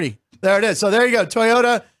 Brock Purdy. There it is. So there you go.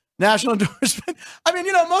 Toyota national endorsement. I mean,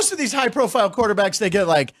 most of these high-profile quarterbacks, they get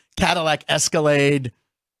like Cadillac Escalade,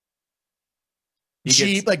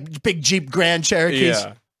 Jeep, like big Jeep Grand Cherokees.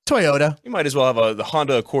 Yeah. Toyota. You might as well have the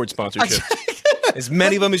Honda Accord sponsorship. As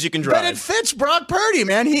many of them as you can drive. But it fits Brock Purdy,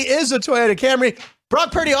 man. He is a Toyota Camry.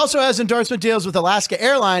 Brock Purdy also has endorsement deals with Alaska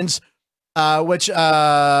Airlines, which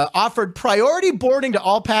offered priority boarding to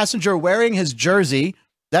all passenger wearing his jersey.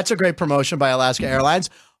 That's a great promotion by Alaska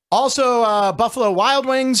Airlines. Also, Buffalo Wild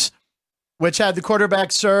Wings, which had the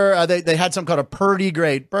quarterback, they had something called a Purdy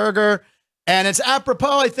Great Burger. And it's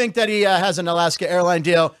apropos, I think, that he has an Alaska Airline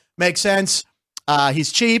deal. Makes sense.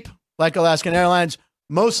 He's cheap, like Alaskan Airlines,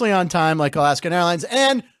 mostly on time, like Alaskan Airlines.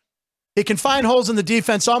 And he can find holes in the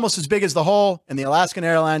defense almost as big as the hole in the Alaskan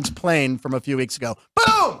Airlines plane from a few weeks ago.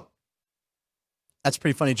 Boom! That's a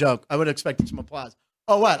pretty funny joke. I would have expected some applause.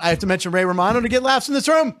 Oh, what? I have to mention Ray Romano to get laughs in this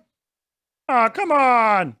room? Oh, come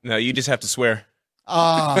on. No, you just have to swear.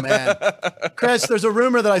 Oh, man. Chris, there's a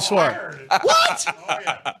rumor that I swore. What? Oh,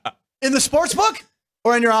 yeah. In the sports book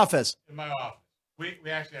or in your office? In my office. We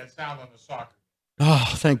actually had sound on the soccer.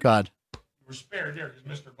 Oh, thank God. You were spared here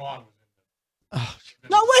because Mr. Vaughn was in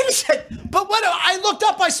No, wait a second. But what I looked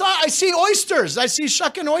up, I see oysters. I see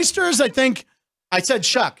shucking oysters. I think I said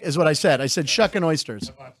shuck is what I said. I said shucking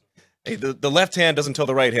oysters. Hey, the left hand doesn't tell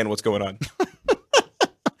the right hand what's going on.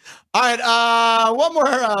 All right, one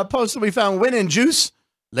more post that we found. Win in juice,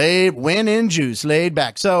 laid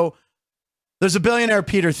back. So there's a billionaire,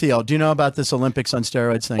 Peter Thiel. Do you know about this Olympics on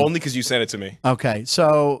steroids thing? Only because you sent it to me. Okay,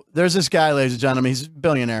 so there's this guy, ladies and gentlemen. He's a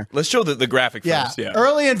billionaire. Let's show the graphic first. Yeah,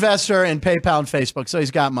 early investor in PayPal and Facebook, so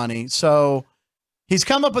he's got money. So he's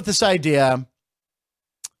come up with this idea.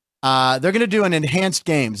 They're going to do an enhanced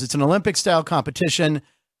games. It's an Olympic-style competition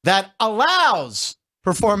that allows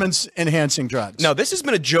performance-enhancing drugs. Now, this has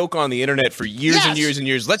been a joke on the internet for years and years and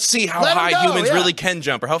years. Let's see how high humans really can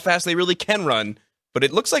jump or how fast they really can run. But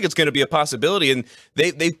it looks like it's going to be a possibility. And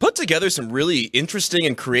they've put together some really interesting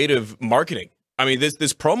and creative marketing. I mean, this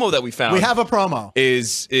promo that we found. We have a promo.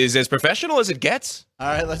 Is as professional as it gets. All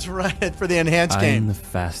right, let's run it for the enhanced game. I am the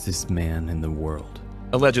fastest man in the world.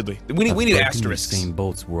 Allegedly. We need asterisks. Usain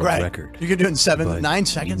Bolt's world record. You can do it in 9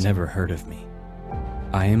 seconds. You've never heard of me.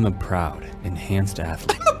 I am a proud, enhanced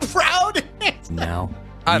athlete. I'm a proud enhanced Now,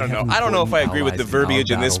 I don't know if I agree with the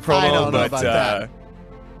verbiage in this promo, but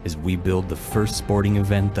as we build the first sporting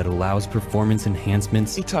event that allows performance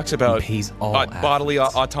enhancements. He talks about and pays all bodily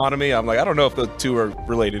autonomy. I'm like, I don't know if the two are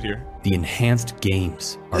related here. The enhanced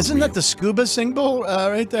games are Isn't real. that the scuba symbol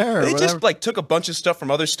right there? They just took a bunch of stuff from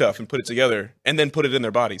other stuff and put it together and then put it in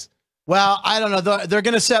their bodies. Well, I don't know. They're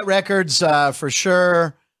going to set records for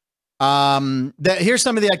sure. Here's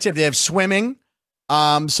some of the activity. They have swimming.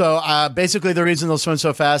 So basically the reason they'll swim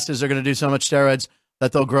so fast is they're going to do so much steroids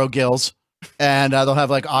that they'll grow gills. And they'll have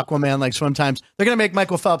like Aquaman like swim times. They're going to make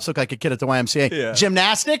Michael Phelps look like a kid at the YMCA. Yeah.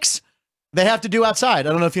 Gymnastics, they have to do outside. I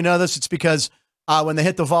don't know if you know this. It's because when they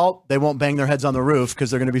hit the vault, they won't bang their heads on the roof because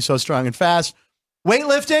they're going to be so strong and fast.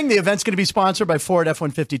 Weightlifting, the event's going to be sponsored by Ford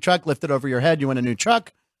F-150 truck. Lift it over your head. You win a new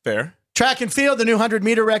truck. Fair. Track and field, the new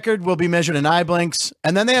 100-meter record will be measured in eye blinks.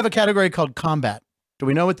 And then they have a category called combat. Do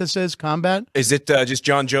we know what this is, combat? Is it just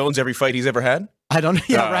John Jones every fight he's ever had? I don't know.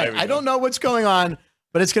 Yeah, right. I don't know what's going on.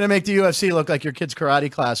 But it's going to make the UFC look like your kid's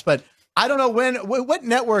karate class. But I don't know what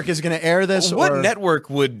network is going to air this. What network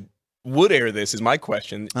would air this is my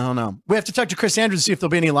question. I don't know. We have to talk to Chris Andrews to see if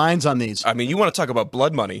there'll be any lines on these. I mean, you want to talk about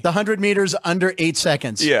blood money. The 100 meters under 8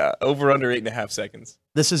 seconds. Yeah, over under 8.5 seconds.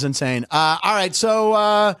 This is insane. All right,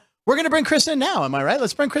 so we're going to bring Chris in now. Am I right?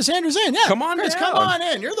 Let's bring Chris Andrews in. Yeah, come on, Chris, down. come on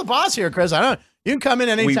in. You're the boss here, Chris. I don't. You can come in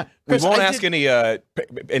anytime. We won't ask any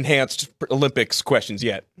enhanced Olympics questions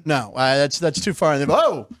yet. No, that's too far.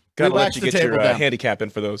 Oh. Gotta let you get your handicap in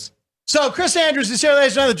for those. So Chris Andrews is here,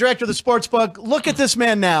 ladies and gentlemen, the director of the Sportsbook. Look at this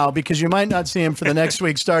man now, because you might not see him for the next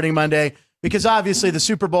week starting Monday, because obviously the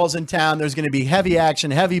Super Bowl's in town. There's going to be heavy action,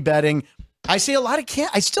 heavy betting. I still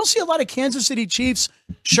see a lot of Kansas City Chiefs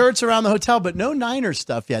shirts around the hotel, but no Niners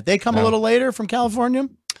stuff yet. They come a little later from California.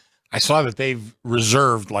 I saw that they've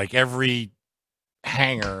reserved like every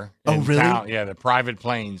hangar in town. Yeah, the private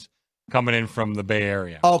planes coming in from the Bay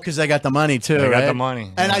Area. Oh, because they got the money too. They right? got the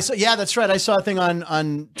money. And I saw, that's right. I saw a thing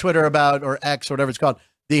on Twitter about, or X or whatever it's called,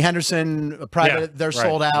 the Henderson private. They're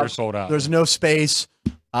sold out. They're sold out. There's no space.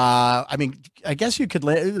 I mean, I guess you could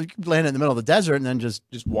land in the middle of the desert and then just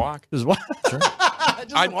walk. Just walk. Sure.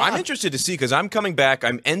 I'm interested to see, because I'm coming back.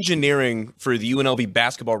 I'm engineering for the UNLV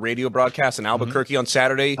basketball radio broadcast in Albuquerque on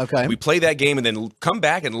Saturday. Okay. We play that game and then come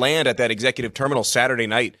back and land at that executive terminal Saturday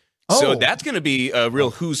night. So that's going to be a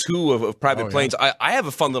real who's who of private planes. I have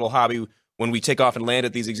a fun little hobby when we take off and land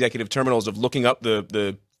at these executive terminals of looking up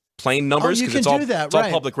the plane numbers, because it's all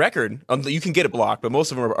public record. You can get it blocked, but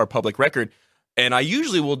most of them are public record. And I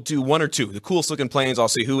usually will do one or two. The coolest looking planes, I'll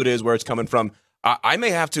see who it is, where it's coming from. I may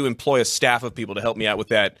have to employ a staff of people to help me out with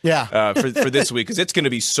that for this week, because it's going to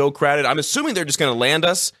be so crowded. I'm assuming they're just going to land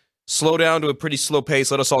us, slow down to a pretty slow pace,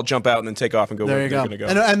 let us all jump out, and then take off and go where they're going to go.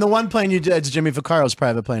 And the one plane you did, it's Jimmy Vaccaro's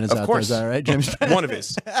private plane. Is of out course. there, is that right? Jimmy's one of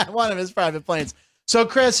his. One of his private planes. So,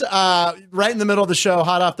 Chris, right in the middle of the show,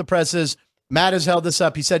 hot off the presses, Matt has held this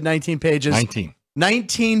up. He said 19 pages.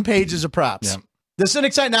 19 pages of props. Yeah. This is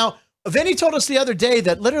exciting. Now, Vinny told us the other day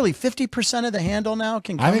that literally 50% of the handle now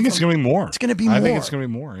can come I think it's going to be more. It's going to be more. I think it's going to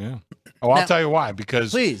be more, yeah. Oh, I'll tell you why.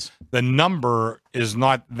 Because the number is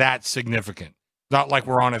not that significant. Not like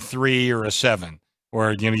we're on a 3 or a 7,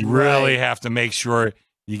 where you really have to make sure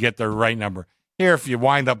you get the right number. Here, if you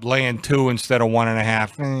wind up laying 2 instead of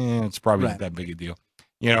 1.5, it's probably not that big a deal.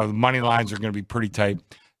 The money lines are going to be pretty tight.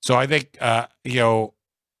 So I think,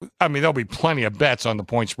 there'll be plenty of bets on the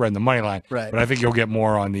point spread and the money line, but I think you'll get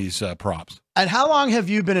more on these props. And how long have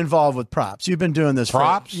you been involved with props? You've been doing this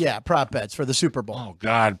props? Prop bets for the Super Bowl. Oh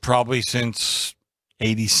God, probably since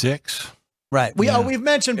 '86. Right. We've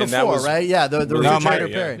mentioned before, right? Yeah, the refrigerator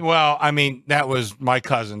period. Well, I mean, that was my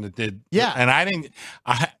cousin that did. Yeah, and I didn't.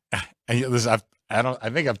 I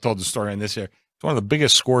think I've told the story on this here. It's one of the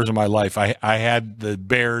biggest scores of my life. I had the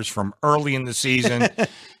Bears from early in the season.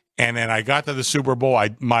 And then I got to the Super Bowl.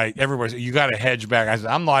 Everybody said, "You got to hedge back." I said,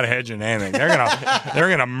 "I'm not hedging anything. They're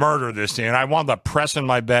gonna murder this team." And I wound up pressing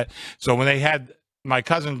my bet. So when they had my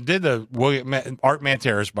cousin did the Art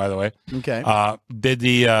Manteris, by the way, did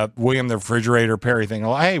the William the Refrigerator Perry thing.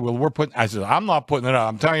 Well, hey, we're putting. I said, "I'm not putting it up.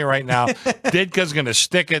 I'm telling you right now, Ditka's going to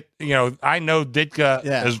stick it." I know Ditka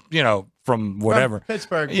is from whatever from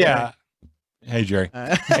Pittsburgh. Yeah. Hey, Jerry.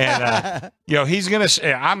 And, he's going to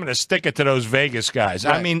say, I'm going to stick it to those Vegas guys.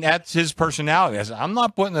 Right. I mean, that's his personality. I said, I'm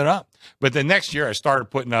not putting it up. But the next year I started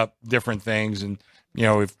putting up different things. And,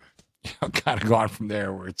 we've kind of gone from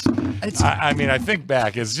there where I think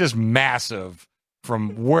back, it's just massive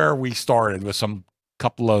from where we started with some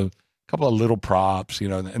couple of little props,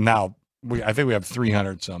 and now I think we have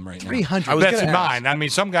 300 some right now. 300. That's mine. I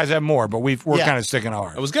mean, some guys have more, but we're kind of sticking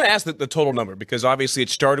ours. I was going to ask the total number, because obviously it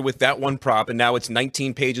started with that one prop, and now it's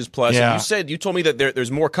 19 pages plus. Yeah. And you told me that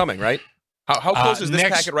there's more coming, right? How close is this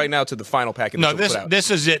packet right now to the final packet? No,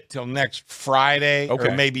 this is it till next Friday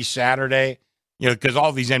or maybe Saturday. Because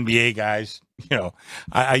all these NBA guys,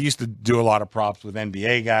 I used to do a lot of props with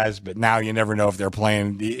NBA guys, but now you never know if they're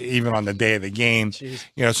playing even on the day of the game.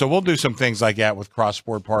 Jeez. So we'll do some things like that with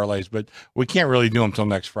cross-sport parlays, but we can't really do them till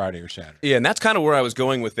next Friday or Saturday. Yeah, and that's kind of where I was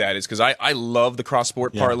going with that, is because I love the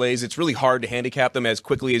cross-sport parlays. It's really hard to handicap them as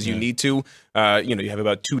quickly as you need to. You have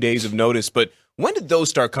about 2 days of notice, but when did those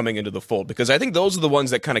start coming into the fold? Because I think those are the ones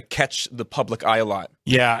that kind of catch the public eye a lot.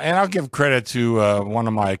 Yeah, and I'll give credit to one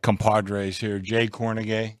of my compadres here, Jay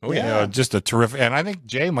Cornegay. Oh, yeah. Just a terrific, and I think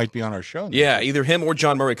Jay might be on our show now. Yeah, either him or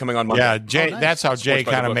John Murray coming on Monday. Yeah, Jay. Nice. That's how Jay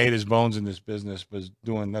kind of made his bones in this business, was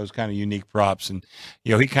doing those kind of unique props, and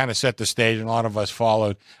he kind of set the stage, and a lot of us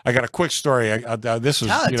followed. I got a quick story. This was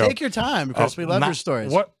take your time, because we love your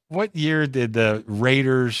stories. What year did the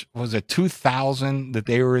Raiders, was it 2000 that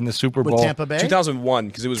they were in the Super Bowl? With Tampa Bay? 2001,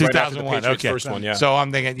 because it was right after the Patriots' first one, yeah. So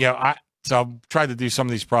I'm thinking, so I tried to do some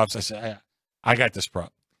of these props. I said, I got this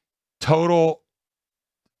prop. Total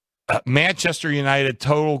Manchester United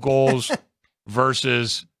total goals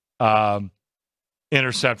versus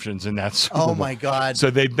interceptions in that Super Bowl. Oh, my God. So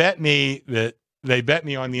they bet me on the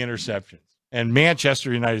interceptions, and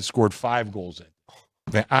Manchester United scored 5 goals in.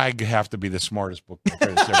 I have to be the smartest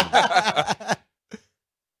bookmaker.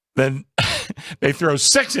 Then they throw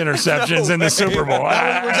 6 interceptions in the Super Bowl.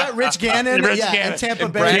 Was that Rich Gannon? Gannon. And Tampa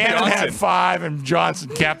Bay. Gannon had 5, and Johnson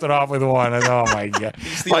capped it off with 1. And oh my God!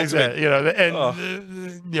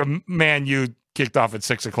 Man, you kicked off at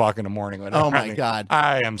 6 o'clock in the morning. Oh my God!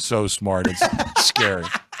 I am so smart. It's scary.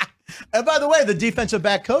 And by the way, the defensive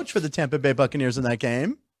back coach for the Tampa Bay Buccaneers in that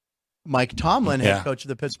game, Mike Tomlin, head coach of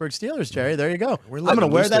the Pittsburgh Steelers. Jerry, there you go. I'm going to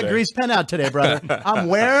wear that grease pen out today, brother. I'm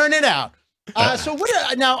wearing it out. So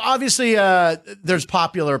now, obviously, there's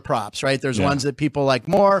popular props, right? There's ones that people like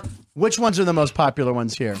more. Which ones are the most popular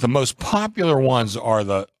ones here? The most popular ones are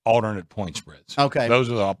the alternate point spreads. Okay. Those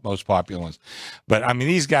are the most popular ones. But, I mean,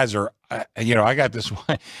 these guys are, I got this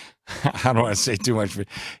one. I don't want to say too much, but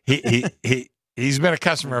he's been a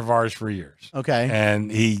customer of ours for years. Okay.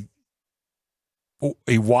 And he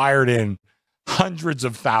wired in hundreds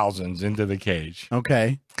of thousands into the cage.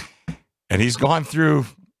 Okay. And he's gone through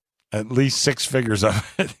at least 6 figures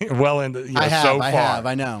of it. Well into so far.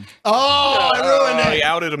 I know. Oh, I ruined it. He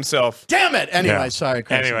outed himself. Damn it. Anyway, sorry,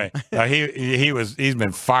 Chris. Anyway, he's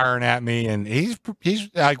been firing at me, and he's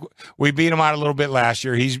like, we beat him out a little bit last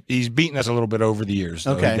year. He's beaten us a little bit over the years.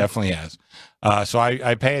 So okay. He definitely has. So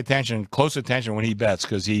I pay close attention when he bets,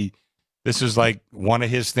 because this is like one of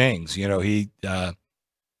his things. He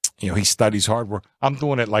studies hard work. I'm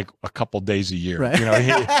doing it like a couple days a year.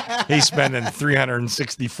 Right. He's spending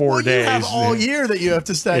 364 days. You have all year that you have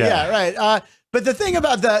to study. Yeah, right. But the thing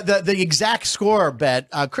about the exact score bet,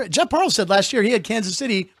 Jeff Parles said last year he had Kansas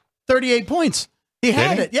City 38 points. He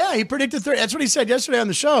had it. Yeah, he predicted 30. That's what he said yesterday on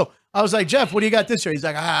the show. I was like, Jeff, what do you got this year? He's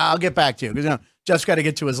like, I'll get back to you. Because Jeff's got to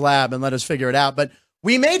get to his lab and let us figure it out. But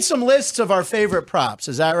we made some lists of our favorite props.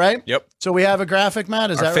 Is that right? Yep. So we have a graphic, Matt.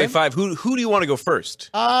 Is that right? Fave 5. Who do you want to go first?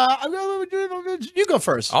 You go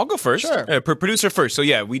first. I'll go first. Sure. Producer first. So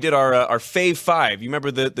yeah, we did our Fave 5. You remember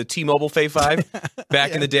the T-Mobile Fave 5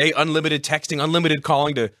 back in the day? Unlimited texting, unlimited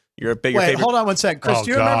calling to your favorite. Hold on one sec. Chris,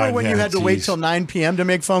 do you remember when you had to wait till 9 p.m. to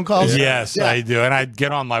make phone calls? Yes, I do. And I'd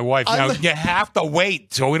get on my wife. Now, you have to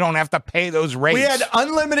wait so we don't have to pay those rates. We had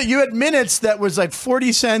unlimited. You had minutes that was like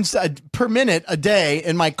 40 cents per minute a day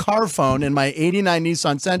in my car phone in my 89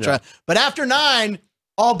 Nissan Sentra. Yeah. But after 9,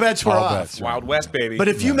 all bets were off. Wild West, baby. But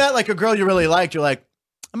if you met like a girl you really liked, you're like,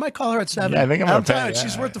 I might call her at 7. Yeah, I think I'm going to pay.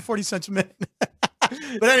 She's worth the 40 cents a minute.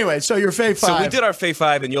 But anyway, so your Fave 5. So we did our Fave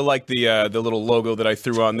 5, and you'll like the little logo that I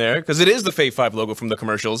threw on there, because it is the Fave 5 logo from the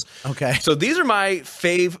commercials. Okay. So these are my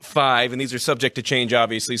Fave 5, and these are subject to change,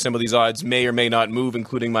 obviously. Some of these odds may or may not move,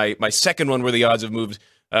 including my second one where the odds have moved.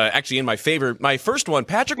 Actually, in my favor, my first one,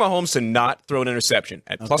 Patrick Mahomes to not throw an interception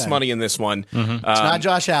at plus money in this one. Mm-hmm. It's not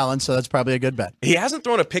Josh Allen, so that's probably a good bet. He hasn't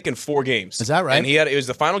thrown a pick in 4 games. Is that right? And it was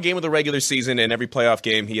the final game of the regular season, and every playoff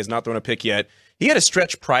game, he has not thrown a pick yet. He had a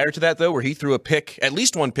stretch prior to that, though, where he threw at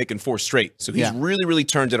least 1 pick in 4 straight. So he's really, really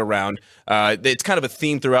turned it around. It's kind of a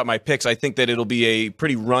theme throughout my picks. I think that it'll be a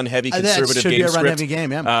pretty run-heavy, conservative game script. Should be a run-heavy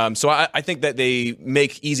game, yeah. So I think that they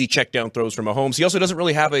make easy check-down throws for Mahomes. He also doesn't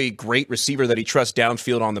really have a great receiver that he trusts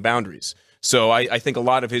downfield on the boundaries. So I think a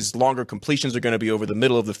lot of his longer completions are going to be over the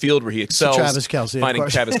middle of the field where he excels. Travis Kelce, finding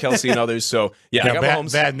Travis Kelce and others. So I got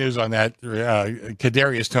Mahomes. Bad news on that.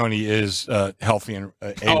 Kadarius Toney is healthy and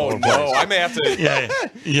able to play. No, I may have to.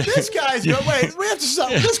 This guy's wait. We have to stop.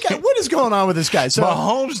 This guy. What is going on with this guy? So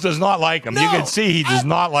Mahomes does not like him. No, you can see he does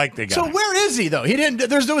not like the guy. So where is he though? He didn't.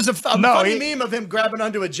 There was a funny meme of him grabbing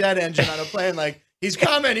onto a jet engine on a plane, like he's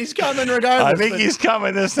coming regardless. I think he's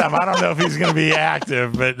coming this time. I don't know if he's going to be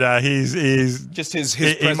active, but he's just his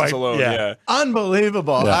presence alone. Yeah.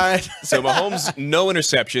 Unbelievable. All right. So Mahomes, no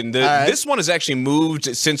interception. This one has actually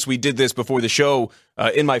moved since we did this before the show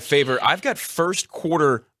in my favor. I've got first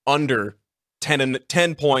quarter under 10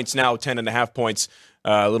 points now, 10.5 points.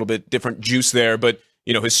 A little bit different juice there, but.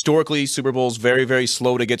 Historically, Super Bowl's very, very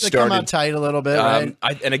slow to get started. Come out tight a little bit, right?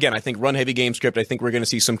 And again, I think run-heavy game script. I think we're going to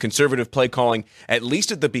see some conservative play calling, at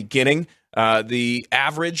least at the beginning. The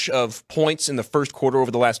average of points in the first quarter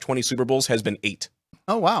over the last 20 Super Bowls has been 8.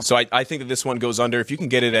 Oh, wow. So I think that this one goes under. If you can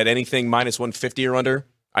get it at anything minus 150 or under,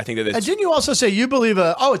 I think that it's... didn't you also say you believe,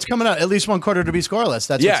 it's coming out at least one quarter to be scoreless?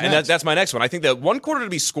 That's my next one. I think that one quarter to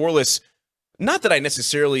be scoreless... Not that I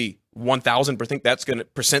necessarily 1,000% think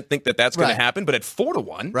that that's going to happen, but at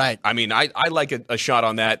 4-1, right? I mean, I like a shot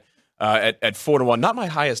on that at 4-1. Not my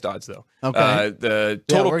highest odds though. Okay. The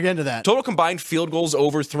total, we're getting to that. Total combined field goals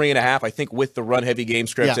over 3.5. I think with the run heavy game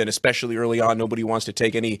script and especially early on, nobody wants to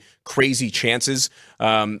take any crazy chances.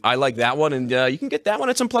 I like that one, and you can get that one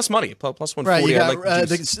at some plus money, plus 140. Right. You got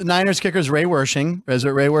the Niners kicker's Ray Wershing. Is it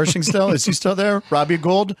Ray Wershing still? Is he still there? Robbie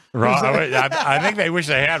Gould. I think they wish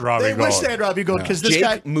they had Robbie Gould. They wish they had Robbie Gould because this Jake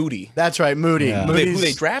guy Moody. That's right, Moody. Yeah. Who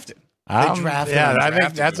they drafted. I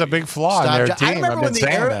think that's a big flaw in their team.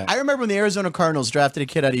 I remember when the Arizona Cardinals drafted a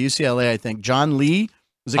kid out of UCLA, I think. John Lee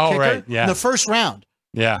was a kicker right, yeah. in the first round.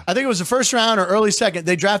 Yeah. I think it was the first round or early second.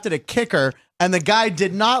 They drafted a kicker, and the guy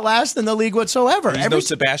did not last in the league whatsoever. There's no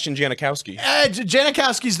Sebastian Janikowski.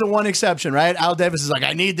 Janikowski's the one exception, right? Al Davis is like,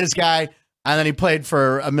 I need this guy. And then he played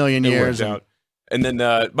for a million years. And then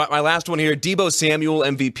my last one here, Deebo Samuel,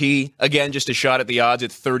 MVP. Again, just a shot at the odds at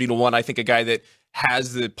 30-1. I think a guy that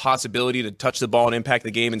has the possibility to touch the ball and impact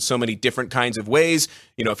the game in so many different kinds of ways.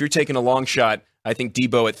 If you're taking a long shot, I think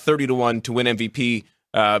Deebo at 30-1 to win MVP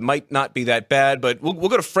might not be that bad. But we'll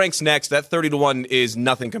go to Frank's next. That 30-1 is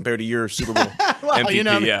nothing compared to your Super Bowl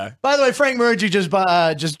MVP. By the way, Frank Murgy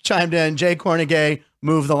just chimed in. Jay Cornegay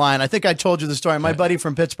moved the line. I think I told you the story. My buddy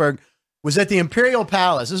from Pittsburgh was at the Imperial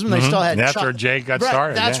Palace. This is when they still had That's chalk. where Jake got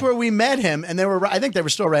started. That's where we met him, and I think they were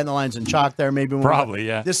still writing the lines in chalk there. Maybe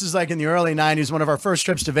yeah. This is like in the early 90s, one of our first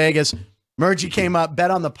trips to Vegas. Murgy came up,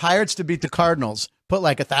 bet on the Pirates to beat the Cardinals, put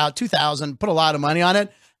like 2,000, put a lot of money on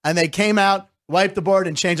it, and they came out, wiped the board,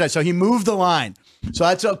 and changed it. So he moved the line. So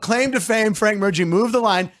that's a claim to fame. Frank Murgy moved the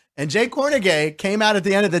line, and Jay Cornegay came out at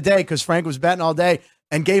the end of the day because Frank was betting all day,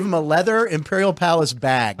 and gave him a leather Imperial Palace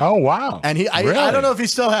bag. Oh, wow. And I don't know if he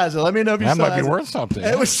still has it. Let me know if he still has it. That might be worth something.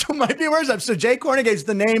 It might be worth something. So Jay Cornegay's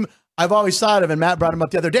the name I've always thought of, and Matt brought him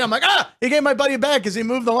up the other day. I'm like, he gave my buddy a bag because he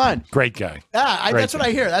moved the line. Great guy. That's what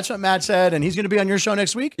I hear. That's what Matt said, and he's going to be on your show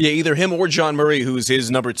next week? Yeah, either him or John Murray, who's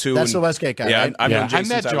his number 2. That's the Westgate guy, right? I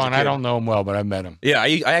met John. I don't know him well, but I met him. Yeah,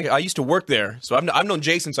 I used to work there. So I've known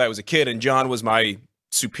Jay since I was a kid, and John was my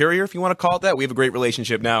superior, if you want to call it that. We have a great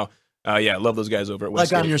relationship now. I love those guys over at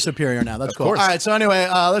Westgate. Like I'm your superior now. That's cool. Course. All right, so anyway,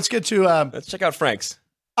 let's get to... let's check out Frank's.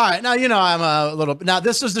 All right, now, I'm a little... Now,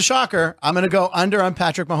 this is the shocker. I'm going to go under on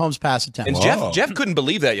Patrick Mahomes' pass attempt. And Jeff couldn't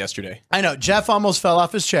believe that yesterday. I know. Jeff almost fell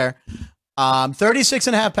off his chair.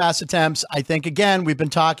 36.5 pass attempts. I think, again, we've been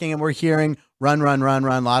talking and we're hearing run,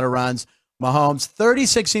 a lot of runs. Mahomes,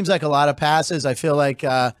 36 seems like a lot of passes. I feel like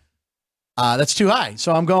that's too high,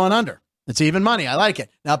 so I'm going under. It's even money. I like it.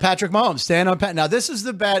 Now, Patrick Mahomes, staying on Pat. Now, this is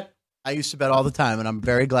the bet I used to bet all the time, and I'm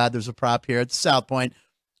very glad there's a prop here at the South Point.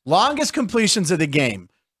 Longest completions of the game.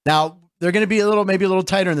 Now, they're going to be maybe a little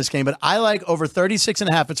tighter in this game, but I like over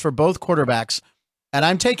 36.5. It's for both quarterbacks, and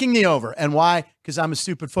I'm taking the over. And why? Because I'm a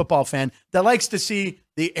stupid football fan that likes to see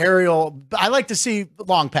the aerial. I like to see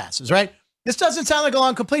long passes, right? This doesn't sound like a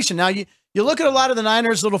long completion. Now, you look at a lot of the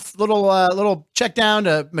Niners, little check down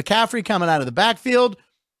to McCaffrey coming out of the backfield.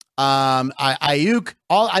 Ayuk,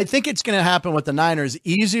 I think it's going to happen with the Niners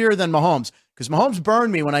easier than Mahomes, because Mahomes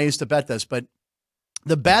burned me when I used to bet this, but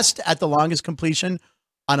the best at the longest completion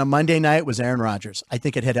on a Monday night was Aaron Rodgers. I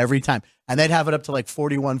think it hit every time, and they'd have it up to like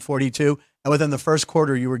 41, 42, and within the first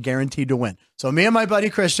quarter, you were guaranteed to win. So me and my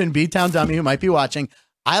buddy Christian, B-Town Dummy, who might be watching,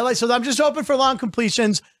 so I'm just hoping for long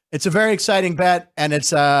completions. It's a very exciting bet, and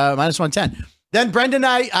it's minus 110. Then Brendan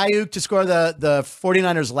Ayuk to score the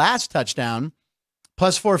 49ers' last touchdown,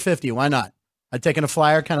 plus 450. Why not? I'd taken a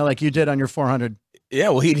flyer kind of like you did on your 400. Yeah,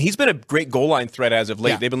 well, he's been a great goal line threat as of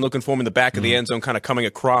late. Yeah. They've been looking for him in the back of the end zone, kind of coming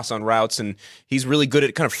across on routes, and he's really good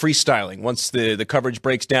at kind of freestyling. Once the coverage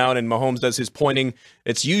breaks down and Mahomes does his pointing,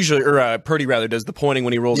 it's usually, or Purdy rather, does the pointing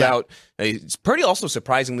when he rolls out. Purdy also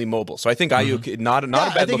surprisingly mobile, so I think Ayuk not a bad look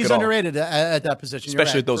at all. I think he's underrated at that position.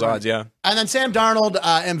 Especially at those odds, yeah. And then Sam Darnold,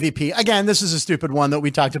 MVP. Again, this is a stupid one that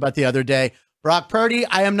we talked about the other day. Brock Purdy,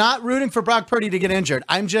 I am not rooting for Brock Purdy to get injured.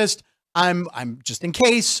 I'm just in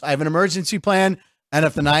case. I have an emergency plan. And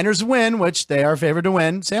if the Niners win, which they are favored to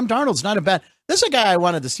win, Sam Darnold's not a bad. This is a guy I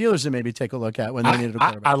wanted the Steelers to maybe take a look at when they needed a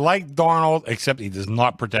quarterback. I like Darnold, except he does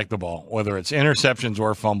not protect the ball, whether it's interceptions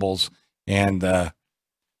or fumbles, and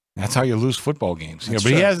that's how you lose football games. But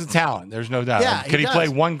he has the talent. There's no doubt. Yeah, Could he play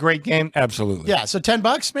one great game? Absolutely. Yeah. So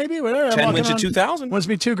 $10 maybe. Whatever. 10 wins at 2,000. Wins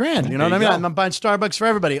me $2,000. You know what I mean? I'm buying Starbucks for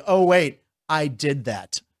everybody. Oh wait, I did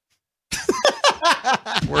that.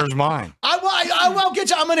 Where's mine? I will get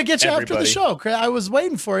you. I'm going to get you after the Everybody. show. I was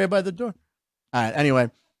waiting for you by the door. All right. Anyway.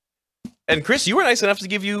 And Chris, you were nice enough to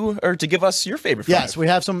give us your favorite. Yes, we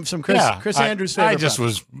have some Chris Andrews' favorite. I just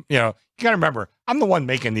was, you got to remember, I'm the one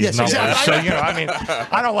making these numbers. Exactly. So,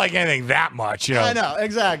 I don't like anything that much. I know,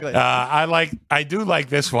 exactly. I do like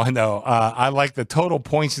this one, though. I like the total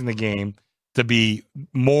points in the game to be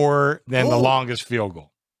more than the longest field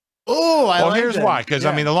goal. Oh, here's why. Because,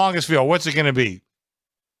 the longest field, what's it going to be?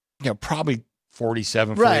 Probably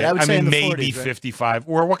 47. Right, I would say in the maybe 40s, right? 55.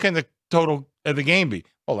 Or what can the total of the game be?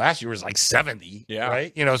 Well, last year was like 70,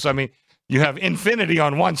 right? So, you have infinity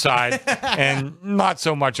on one side and not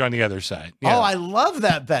so much on the other side. Oh, I love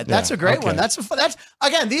that bet. That's a great one. That's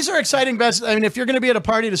again, these are exciting bets. If you're going to be at a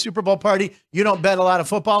party, at a Super Bowl party, you don't bet a lot of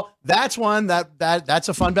football. That's one that's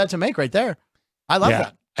a fun bet to make right there. I love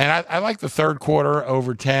that. And I like the third quarter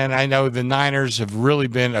over 10. I know the Niners have really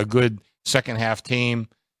been a good second half team,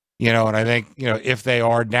 and I think, if they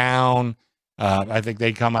are down, I think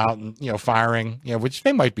they come out and, firing, which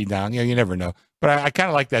they might be down. You never know. But I kind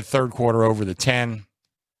of like that third quarter over the 10.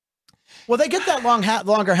 Well, they get that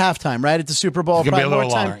longer halftime, right, at the Super Bowl. It's going to be a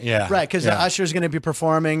little longer, Right, because Usher's going to be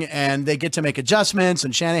performing, and they get to make adjustments,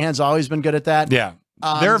 and Shanahan's always been good at that. Yeah.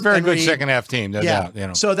 They're a very good second half team, no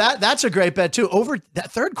doubt. So that's a great bet, too. Over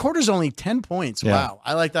that third quarter's only 10 points. Yeah. Wow.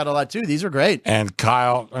 I like that a lot, too. These are great. And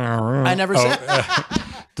Kyle. I never said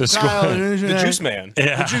the juice man.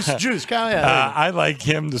 Yeah. The juice. Kyle, I like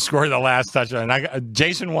him to score the last touchdown. I got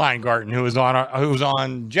Jason Weingarten, who was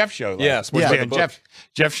on Jeff's show.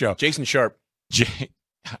 Jeff show. Jason Sharp.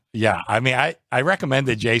 I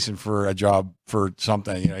recommended Jason for a job for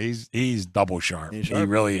something. He's double sharp. He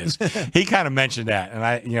really is. He kind of mentioned that, and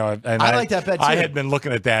I like that bet too. I had been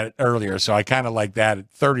looking at that earlier, so I kind of like that at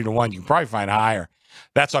 30-1. You can probably find higher.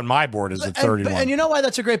 That's on my board as at 30-1. And you know why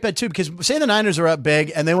that's a great bet too? Because say the Niners are up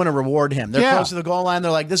big and they want to reward him. They're close to the goal line.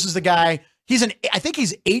 They're like, this is the guy. I think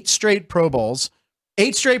he's 8 straight Pro Bowls.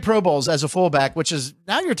 8 straight Pro Bowls as a fullback, which is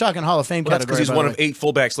now you're talking Hall of Fame category. That's because he's one of 8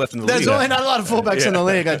 fullbacks left in the league. There's only not a lot of fullbacks in the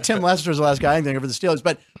league. Tim Lester's the last guy I think for the Steelers,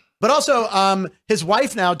 but also his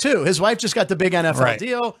wife now too. His wife just got the big NFL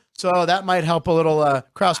deal, so that might help a little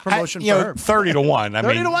cross promotion for her. 30-1.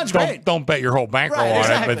 30-1's great. Don't bet your whole bankroll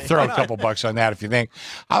on it, but throw a couple bucks on that if you think.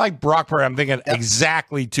 I like Brock Purdy. I'm thinking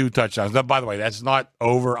exactly 2 touchdowns. By the way, that's not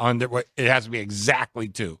over under. It has to be exactly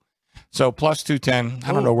 2. So plus 210.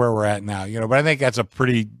 I don't know where we're at now, but I think that's a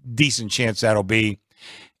pretty decent chance that'll be.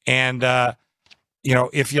 And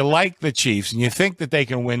if you like the Chiefs and you think that they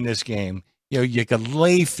can win this game, you could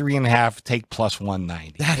lay 3.5, take plus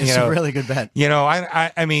 190. That is a really good bet.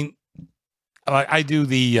 I do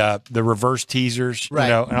the reverse teasers,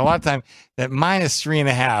 and a lot of time that minus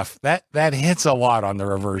 3.5 that hits a lot on the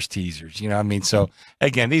reverse teasers. So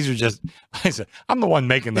again, these are just. I said I'm the one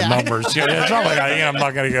making the numbers. It's not like I'm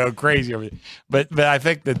not going to go crazy over it, but I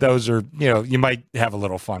think that those are you might have a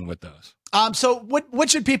little fun with those. So what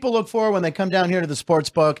should people look for when they come down here to the sports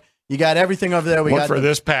book? You got everything over there. Look for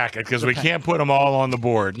this packet because we can't put them all on the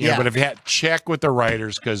board. But if you check with the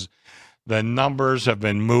writers because the numbers have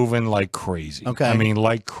been moving like crazy. Okay.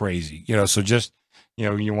 Like crazy. So just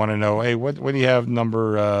you want to know, hey, what do you have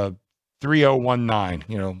number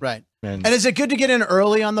 3019? Right. And is it good to get in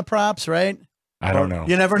early on the props? Right. I don't know.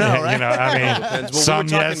 You never know, right? Some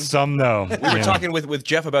yes, some no. We were talking with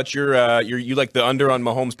Jeff about you like the under on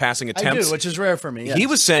Mahomes passing attempts. I do, which is rare for me. Yes. He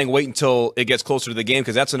was saying wait until it gets closer to the game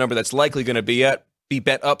because that's a number that's likely going to be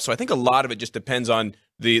bet up. So I think a lot of it just depends on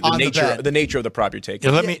the nature of the prop you're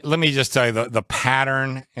taking. Let me just tell you the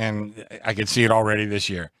pattern, and I can see it already this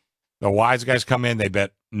year. The wise guys come in, they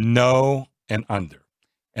bet no and under,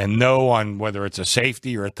 and no on whether it's a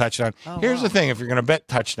safety or a touchdown. Here's the thing: if you're going to bet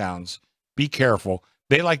touchdowns, be careful.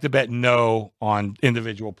 They like to bet no on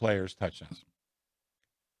individual players' touchdowns.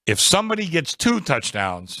 if somebody gets 2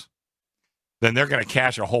 touchdowns, then they're going to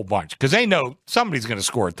cash a whole bunch because they know somebody's going to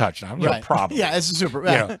score a touchdown. Right. Probably. Yeah, it's a super.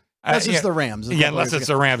 Unless it's the Rams. Unless it's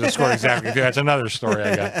the Rams that score exactly. That's another story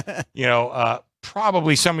I got.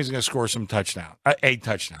 Probably somebody's going to score some touchdown, a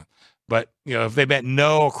touchdown. But if they bet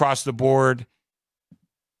no across the board,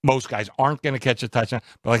 most guys aren't going to catch a touchdown.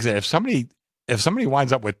 But like I said, if somebody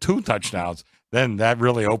winds up with 2 touchdowns, then that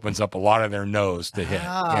really opens up a lot of their nose to hit.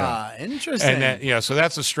 Interesting. And then, so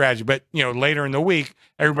that's a strategy. But later in the week,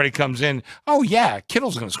 everybody comes in. Oh yeah,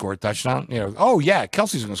 Kittle's going to score a touchdown. Oh yeah,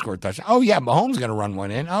 Kelsey's going to score a touchdown. Oh yeah, Mahomes going to run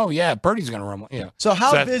one in. Oh yeah, Purdy's going to run one. So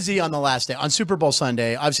how busy on the last day on Super Bowl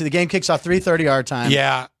Sunday? Obviously, the game kicks off 3:30 our time.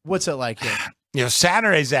 Yeah. What's it like here?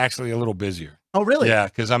 Saturday's actually a little busier. Oh really? Yeah,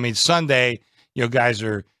 because Sunday, guys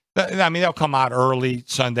are. They'll come out early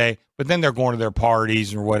Sunday, but then they're going to their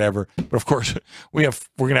parties or whatever. But of course, we're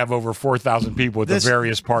going to have over 4,000 people at the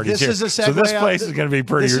various parties here. Is a so this place is going to be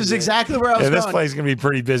pretty. This is exactly where I was going. This place is going to be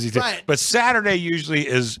pretty busy too. Right. But Saturday usually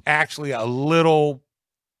is actually a little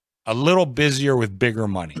busier with bigger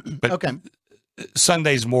money. But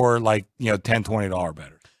Sunday's more like $10, $20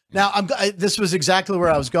 better. Now this was exactly where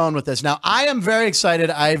I was going with this. Now I am very excited.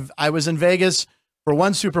 I was in Vegas for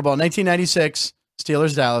one Super Bowl, 1996.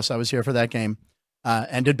 Steelers Dallas. I was here for that game.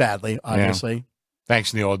 Ended badly, obviously. Yeah.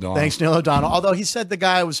 Thanks, Neil O'Donnell. Although he said the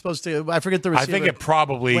guy was supposed to. I forget the receiver. I think it's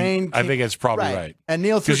probably right. And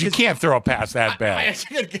Neil because you can't throw a pass that bad.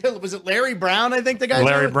 Was it Larry Brown? I think the guy.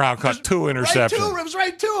 Larry Brown caught 2 interceptions. It was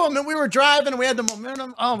right to him, and we were driving, and we had the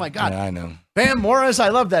momentum. Oh my God! Yeah, I know. Van Morris, I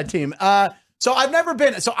love that team. So I've never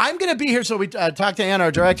been. So I'm going to be here. So we talked to Ann,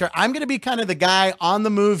 our director. I'm going to be kind of the guy on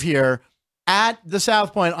the move here at the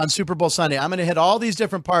South Point on Super Bowl Sunday. I'm going to hit all these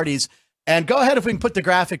different parties. And go ahead if we can put the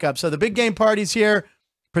graphic up. So the big game parties here,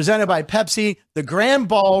 presented by Pepsi, the Grand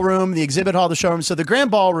Ballroom, the exhibit hall, the showroom. So the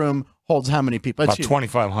Grand Ballroom holds how many people? About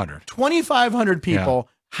 2,500. 2,500 people.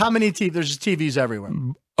 Yeah. How many TVs? There's just TVs everywhere.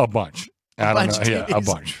 A bunch. I don't know. Yeah, a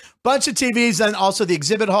bunch. Bunch of TVs. And also the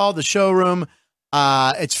exhibit hall, the showroom.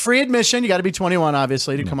 It's free admission. You got to be 21,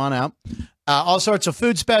 obviously, to come on out. All sorts of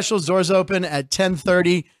food specials. Doors open at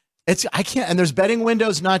 10:30. And there's betting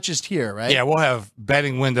windows, not just here, right? Yeah, we'll have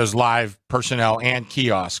betting windows, live personnel, and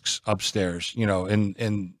kiosks upstairs.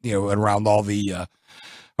 And around all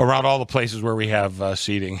the places where we have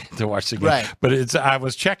seating to watch the game. Right. But I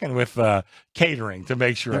was checking with catering to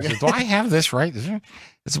make sure. I said, do I have this right?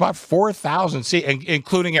 It's about 4,000 seats,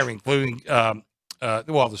 including everything,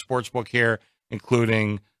 the sports book here,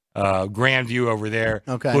 including Grandview over there,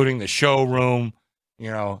 including the showroom.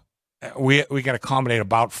 We can accommodate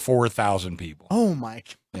about 4,000 people. Oh my!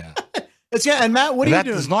 Yeah. And Matt, what are you doing?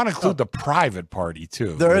 That does not include the private party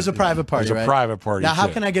too. There is a private party. There's a private party. Now, how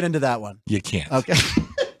can I get into that one? You can't. Okay.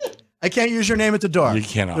 I can't use your name at the door. You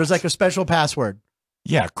cannot. There's like a special password.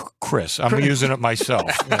 Yeah, Chris. I'm using it myself.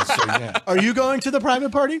 Are you going to the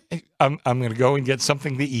private party? I'm going to go and get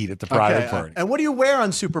something to eat at the private party. And what do you wear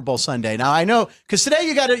on Super Bowl Sunday? Now I know because today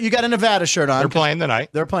you got a Nevada shirt on. They're playing tonight.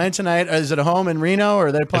 They're playing tonight. Is it a home in Reno or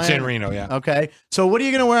are they playing? It's in Reno. Yeah. Okay. So what are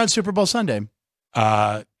you going to wear on Super Bowl Sunday?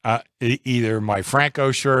 Either my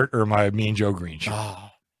Franco shirt or my Mean Joe Green shirt. Oh,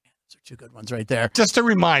 those are 2 good ones right there. Just to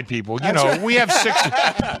remind people, we have 6.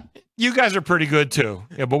 You guys are pretty good too.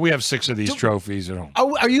 Yeah, but we have 6 of these trophies at home.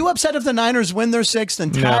 Are you upset if the Niners win their 6th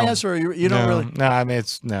and tie us, or you don't really? No, I mean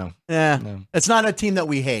it's no. Yeah, no. It's not a team that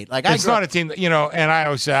we hate. It's not a team that And I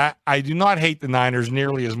always say I do not hate the Niners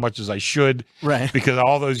nearly as much as I should. Right. Because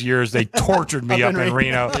all those years they tortured me up in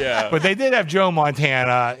Reno. Yeah. But they did have Joe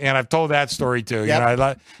Montana, and I've told that story too. Yep.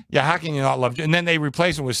 How can you not love? And then they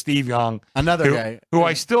replaced him with Steve Young, another guy who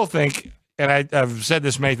I still think. And I've said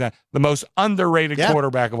this many times, the most underrated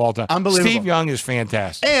quarterback of all time. Unbelievable. Steve Young is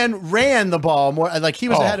fantastic. And ran the ball more. Like he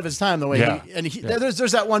was ahead of his time the way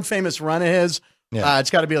there's that one famous run of his. Yeah. It's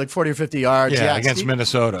got to be like 40 or 50 yards. Yeah, against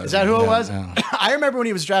Minnesota. Is that who it was? Yeah. I remember when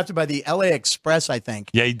he was drafted by the LA Express, I think.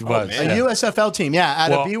 Yeah, he was. A USFL team,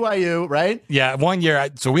 out of BYU, right? Yeah, one year.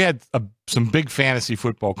 So we had some big fantasy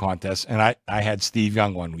football contests, and I had Steve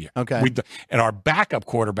Young one year. Okay. And our backup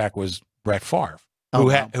quarterback was Brett Favre,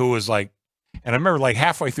 who was like, and I remember like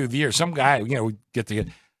halfway through the year, some guy, we get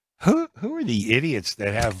together. Who are the idiots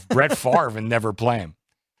that have Brett Favre and never play him?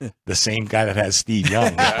 The same guy that has Steve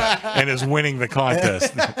Young and is winning the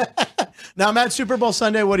contest. Now, Matt, Super Bowl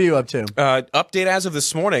Sunday, what are you up to? Update as of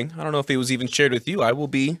this morning. I don't know if it was even shared with you. I will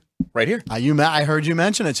be right here. I heard you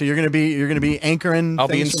mention it. So you're going to be anchoring. I'll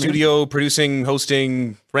be in studio, producing,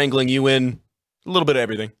 hosting, wrangling you in, a little bit of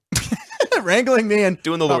everything. Wrangling me and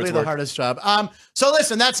doing the Lord's work. Hardest job. So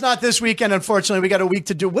listen, that's not this weekend. Unfortunately, we got a week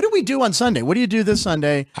to do. What do we do on Sunday? What do you do this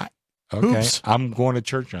Sunday? Okay, Hoops. I'm going to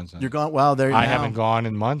church on Sunday. You're going. Well, there you go. I haven't gone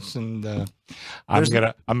in months, and I'm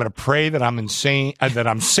gonna pray that I'm insane. That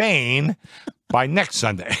I'm sane by next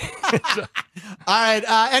Sunday. All right.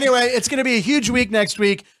 Anyway, it's going to be a huge week next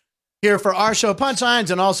week here for our show, Punchlines,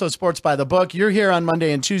 and also Sports by the Book. You're here on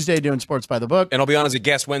Monday and Tuesday doing Sports by the Book. And I'll be on as a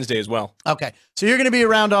guest Wednesday as well. Okay. So you're going to be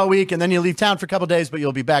around all week, and then you leave town for a couple days, but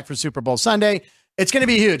you'll be back for Super Bowl Sunday. It's going to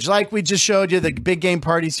be huge. Like we just showed you, the big game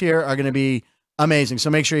parties here are going to be amazing. So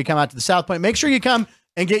make sure you come out to the South Point. Make sure you come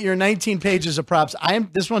and get your 19 pages of props.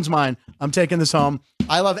 This one's mine. I'm taking this home.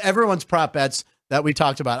 I love everyone's prop bets that we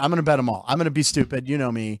talked about. I'm going to bet them all. I'm going to be stupid. You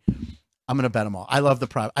know me. I'm going to bet them all. I love the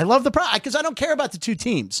prop. Because I don't care about the two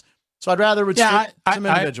teams. So I'd rather restrict some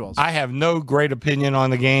individuals. I have no great opinion on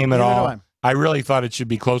the game at all. I really thought it should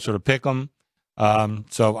be closer to pick 'em.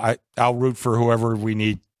 So I'll root for whoever we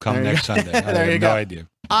need come next Sunday. I have no idea.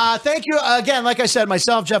 Thank you again. Like I said,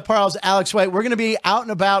 myself, Jeff Parles, Alex White, we're going to be out and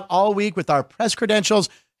about all week with our press credentials,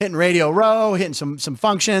 hitting Radio Row, hitting some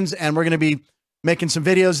functions, and we're going to be making some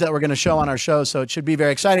videos that we're going to show on our show. So it should be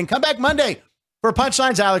very exciting. Come back Monday for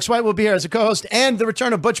Punchlines. Alex White will be here as a co-host, and the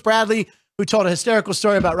return of Butch Bradley, who told a hysterical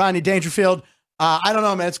story about Rodney Dangerfield. I don't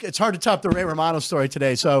know, man. It's hard to top the Ray Romano story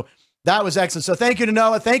today. So that was excellent. So thank you to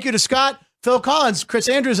Noah. Thank you to Scott, Phil Collins. Chris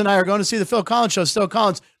Andrews and I are going to see the Phil Collins show, Still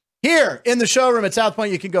Collins, here in the showroom at South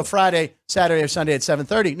Point. You can go Friday, Saturday, or Sunday at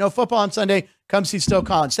 7:30. No football on Sunday. Come see Still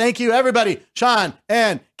Collins. Thank you, everybody. Sean,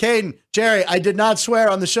 Ann, Caden, Jerry. I did not swear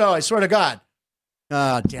on the show. I swear to God.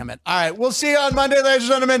 Oh, damn it. All right. We'll see you on Monday, ladies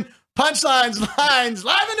and gentlemen. Punchlines, lines,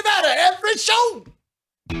 live in Nevada, every show.